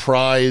would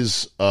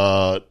surprise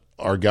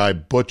our guy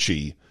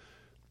Butchie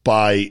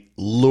by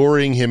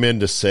luring him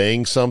into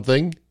saying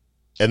something.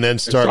 And then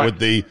start with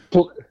the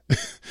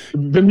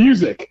The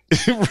music.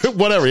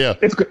 Whatever, yeah.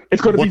 It's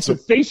going to be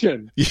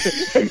sensation.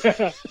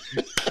 That's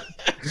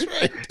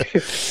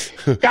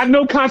right. Got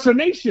no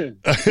consternation.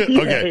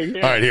 Okay.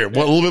 All right, here.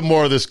 Well, a little bit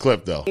more of this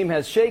clip, though. Team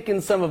has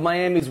shaken some of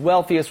Miami's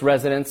wealthiest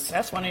residents.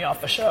 That's money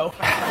off the show.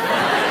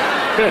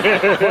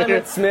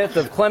 Clement Smith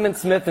of Clement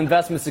Smith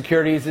Investment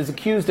Securities is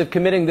accused of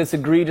committing this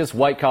egregious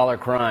white-collar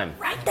crime.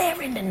 Right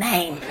there in the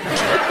name.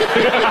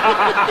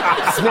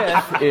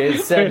 Smith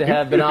is said to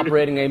have been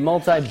operating a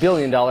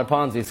multi-billion-dollar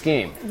Ponzi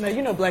scheme. No,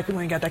 you know black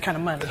people ain't got that kind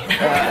of money.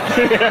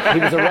 He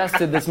was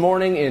arrested this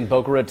morning in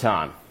Boca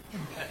Raton.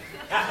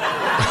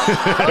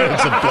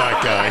 It's a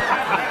black guy.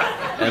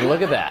 And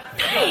look at that.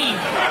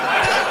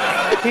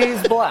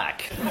 He's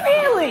black.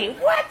 Really?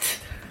 What?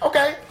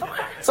 Okay.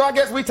 So I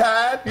guess we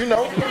tied, you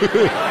know. 1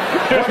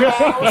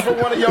 hour for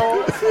one of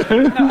yours.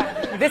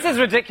 No, this is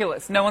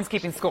ridiculous. No one's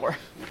keeping score.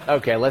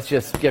 Okay, let's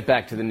just get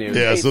back to the news.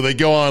 Yeah, so they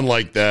go on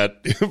like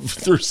that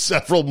through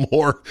several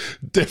more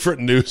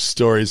different news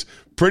stories.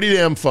 Pretty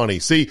damn funny.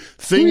 See,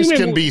 things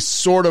can be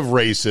sort of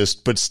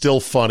racist, but still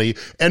funny,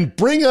 and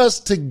bring us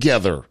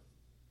together.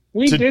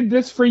 We did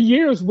this for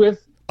years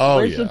with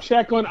racial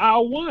check on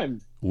aisle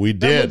 1. We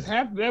did.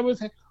 That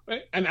was,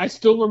 and I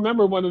still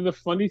remember one of the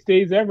funniest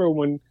days ever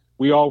when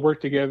we all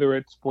worked together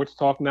at Sports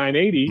Talk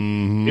 980.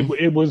 Mm-hmm.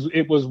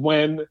 It was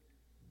when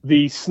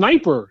the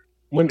sniper,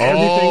 when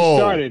everything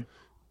started.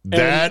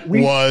 That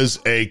was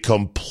a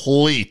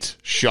complete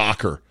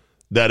shocker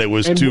that it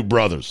was two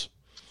brothers.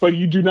 But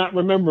you do not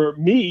remember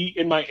me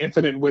in my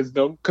infinite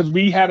wisdom, because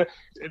we had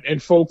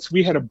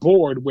a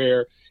board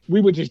where we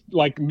would just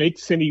like make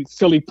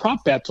silly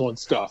prop bets on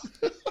stuff.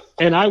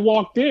 And I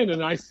walked in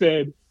and I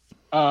said,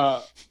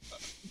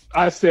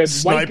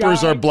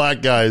 snipers are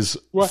black guys,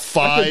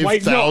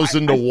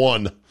 5,000 to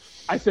 1.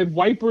 I said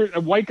white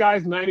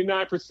guys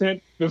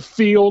 99%, the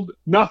field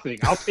nothing.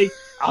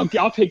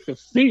 I'll take the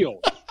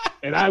field.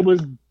 And I was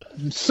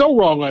so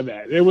wrong on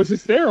that. It was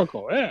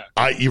hysterical. Yeah,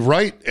 you're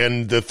right.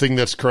 And the thing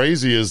that's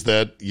crazy is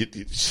that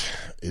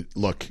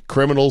look,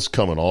 criminals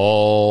come in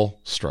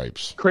all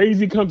stripes.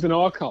 Crazy comes in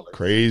all colors.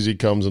 Crazy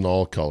comes in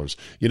all colors.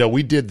 You know,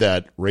 we did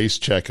that race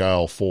check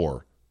aisle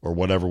 4 or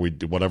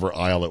whatever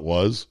aisle it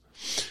was.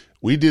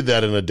 We did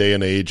that in a day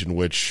and age in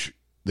which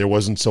there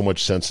wasn't so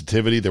much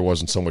sensitivity. There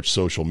wasn't so much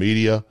social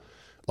media.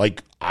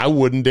 Like, I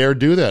wouldn't dare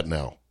do that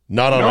now.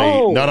 Not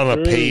on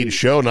a paid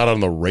show, not on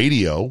the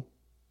radio.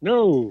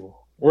 No.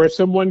 Or if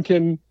someone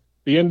the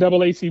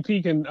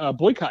NAACP can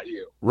boycott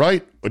you.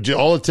 Right.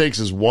 All it takes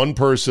is one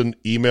person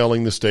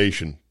emailing the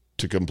station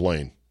to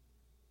complain.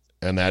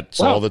 And that's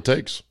all that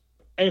takes.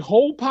 A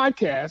whole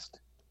podcast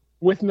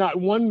with not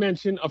one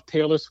mention of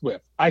Taylor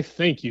Swift. I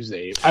thank you,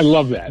 Zabe. I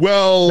love that.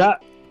 Well,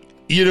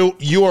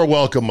 you are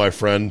welcome, my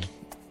friend.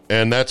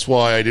 And that's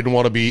why I didn't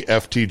want to be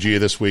FTG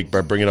this week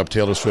by bringing up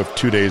Taylor Swift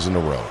 2 days in a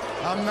row.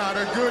 I'm not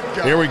a good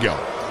guy. Here we go.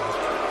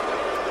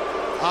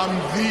 I'm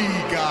the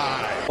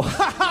guy.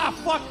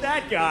 Fuck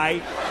that guy.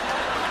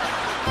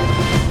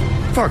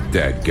 Fuck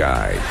that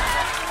guy.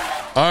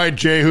 All right,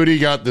 Jay, who do you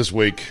got this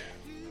week?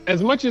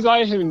 As much as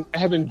I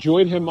have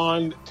enjoyed him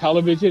on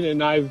television,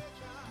 and I've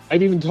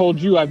even told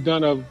you I've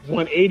done a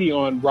 180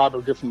 on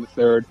Robert Griffin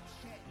III,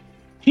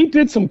 he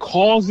did some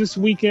calls this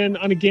weekend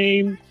on a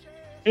game,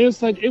 and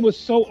it's like, it was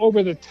so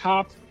over the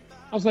top.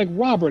 I was like,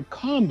 Robert,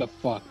 calm the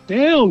fuck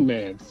down,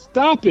 man.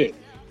 Stop it.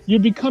 You're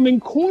becoming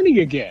corny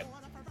again.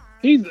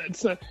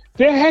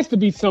 There has to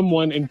be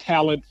someone in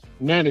talent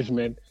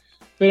management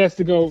that has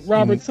to go,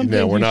 Robert,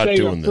 something we're not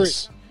doing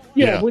this.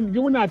 Yeah.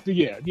 We're not.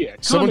 Yeah.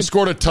 Someone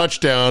scored a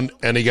touchdown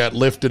and he got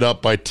lifted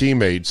up by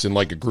teammates in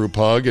like a group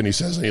hug, and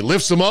he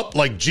lifts him up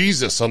like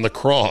Jesus on the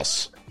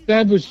cross.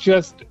 That was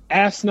just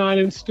asinine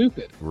and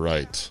stupid.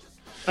 Right.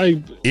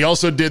 He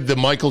also did the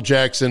Michael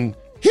Jackson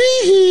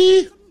hee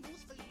hee.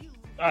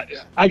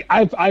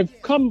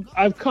 I've come.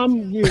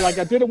 Like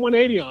I did a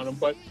 180 on him,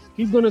 but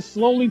he's going to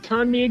slowly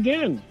turn me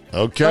again.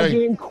 Okay. I'm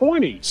getting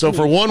corny. So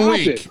for 1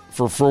 week,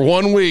 for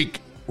 1 week,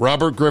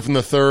 Robert Griffin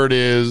III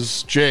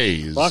is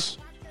Jay's.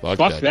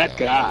 Fuck that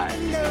guy.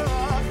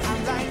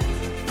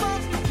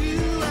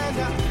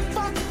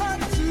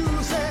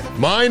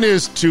 Mine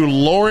is to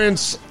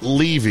Lawrence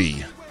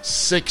Levy,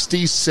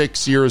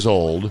 66 years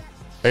old,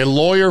 a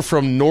lawyer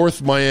from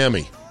North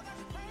Miami.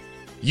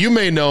 You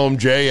may know him,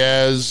 Jay,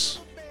 as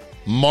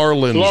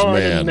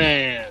Marlins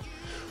Man.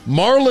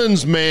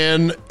 Marlins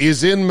Man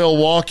is in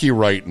Milwaukee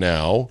right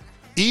now,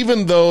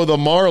 even though the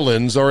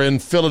Marlins are in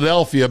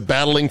Philadelphia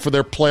battling for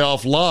their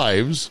playoff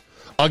lives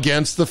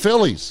against the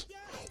Phillies.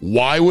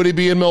 Why would he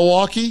be in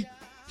Milwaukee?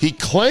 He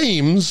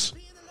claims,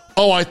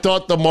 I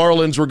thought the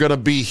Marlins were going to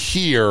be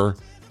here,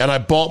 and I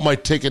bought my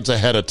tickets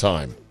ahead of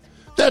time.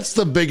 That's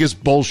the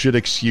biggest bullshit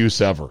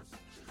excuse ever.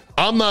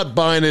 I'm not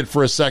buying it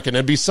for a second.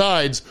 And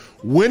besides,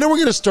 when are we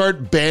going to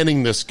start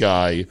banning this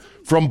guy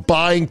from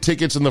buying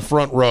tickets in the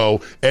front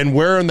row and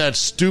wearing that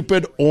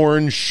stupid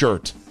orange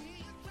shirt?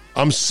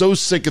 I'm so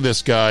sick of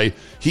this guy.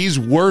 He's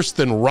worse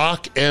than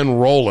rock and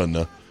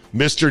rollin'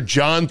 Mr.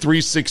 John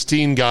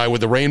 316 guy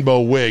with the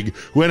rainbow wig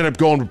who ended up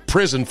going to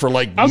prison for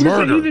like I was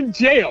murder. gonna say he's in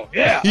jail.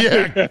 Yeah.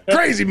 Yeah,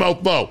 crazy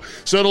mofo.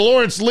 So to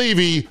Lawrence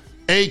Levy,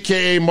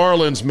 a.k.a.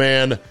 Marlins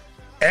man,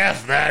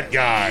 F that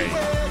guy.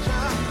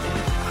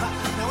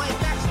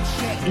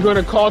 You going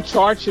to call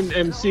Charch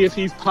and see if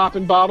he's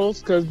popping bottles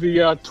because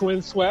the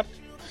Twins swept?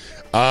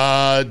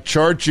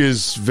 Charch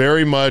is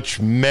very much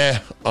meh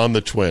on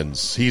the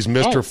Twins. He's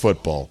Mr.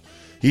 Football.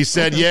 He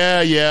said,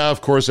 yeah,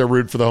 of course I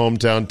root for the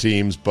hometown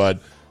teams, but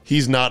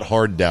he's not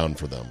hard down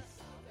for them.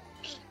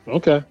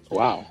 Okay.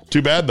 Wow.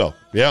 Too bad, though.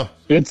 Yeah.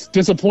 It's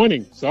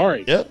disappointing.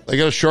 Sorry. Yeah, they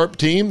got a sharp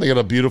team. They got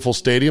a beautiful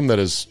stadium that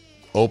is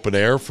open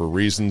air for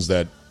reasons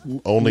that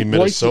only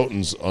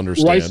Minnesotans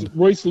understand.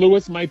 Royce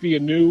Lewis might be a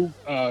new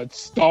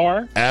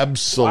star.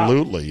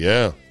 Absolutely,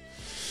 yeah.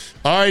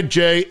 All right,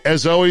 Jay,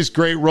 as always,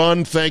 great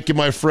run. Thank you,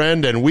 my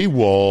friend, and we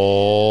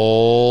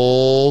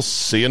will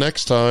see you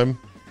next time.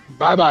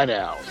 Bye-bye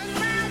now.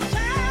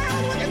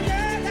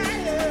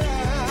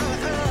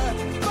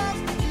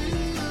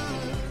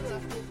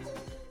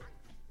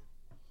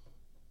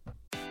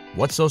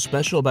 What's so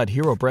special about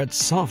Hero Bread's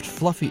soft,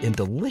 fluffy, and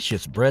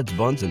delicious breads,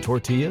 buns, and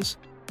tortillas?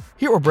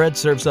 Hero Bread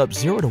serves up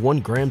 0 to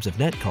 1 grams of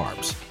net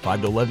carbs,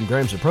 5 to 11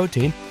 grams of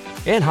protein,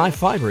 and high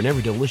fiber in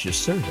every delicious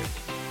serving.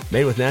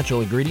 Made with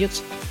natural ingredients,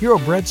 Hero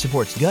Bread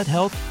supports gut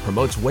health,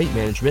 promotes weight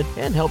management,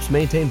 and helps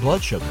maintain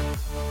blood sugar.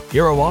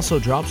 Hero also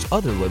drops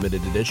other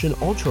limited edition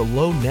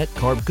ultra-low net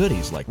carb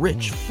goodies like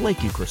rich,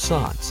 flaky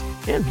croissants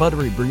and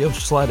buttery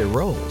brioche slider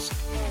rolls.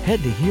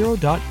 Head to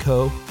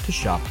hero.co to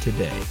shop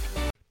today.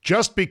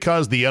 Just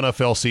because the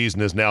NFL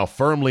season is now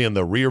firmly in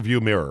the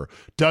rearview mirror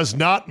does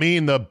not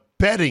mean the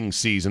betting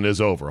season is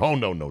over. Oh,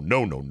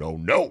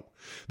 no.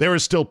 There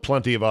is still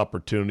plenty of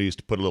opportunities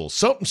to put a little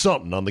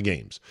something on the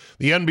games.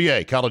 The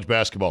NBA, college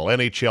basketball,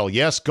 NHL,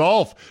 yes,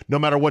 golf. No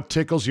matter what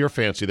tickles your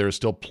fancy, there is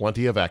still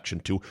plenty of action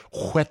to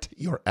whet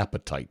your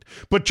appetite.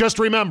 But just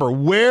remember,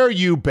 where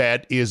you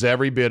bet is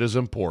every bit as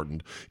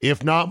important,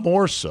 if not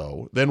more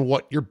so, than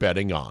what you're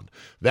betting on.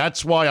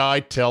 That's why I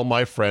tell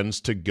my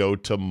friends to go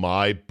to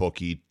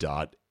mybookie.ag.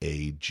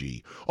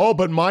 Oh,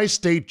 but my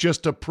state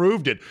just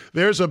approved it.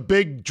 There's a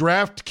big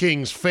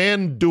DraftKings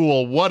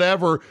FanDuel,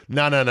 whatever.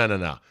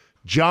 No.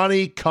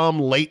 Johnny come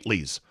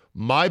latelys.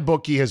 My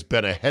bookie has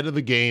been ahead of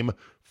the game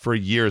for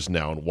years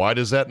now. And why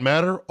does that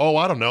matter? Oh,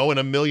 I don't know, in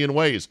a million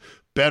ways.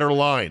 Better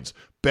lines,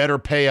 better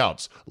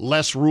payouts,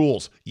 less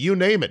rules, you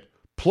name it.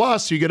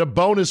 Plus, you get a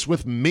bonus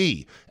with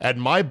me at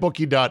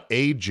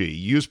mybookie.ag.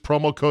 Use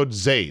promo code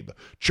ZABE,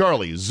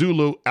 Charlie,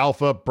 Zulu,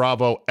 Alpha,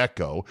 Bravo,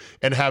 Echo,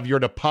 and have your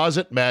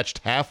deposit matched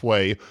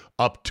halfway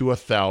up to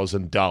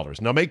 $1,000.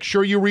 Now, make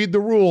sure you read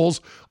the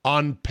rules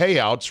on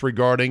payouts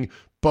regarding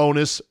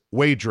bonus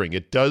wagering.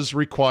 It does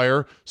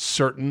require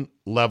certain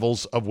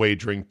levels of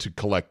wagering to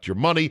collect your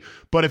money,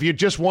 but if you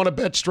just want to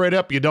bet straight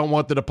up, you don't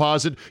want the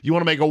deposit, you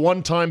want to make a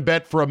one-time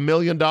bet for $1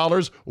 million,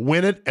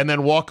 win it, and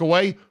then walk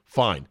away,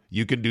 fine.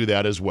 You can do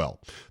that as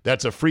well.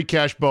 That's a free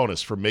cash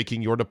bonus for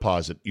making your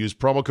deposit. Use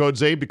promo code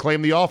ZABE to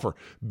claim the offer.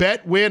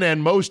 Bet, win,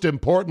 and most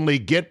importantly,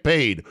 get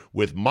paid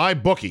with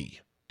MyBookie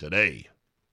today.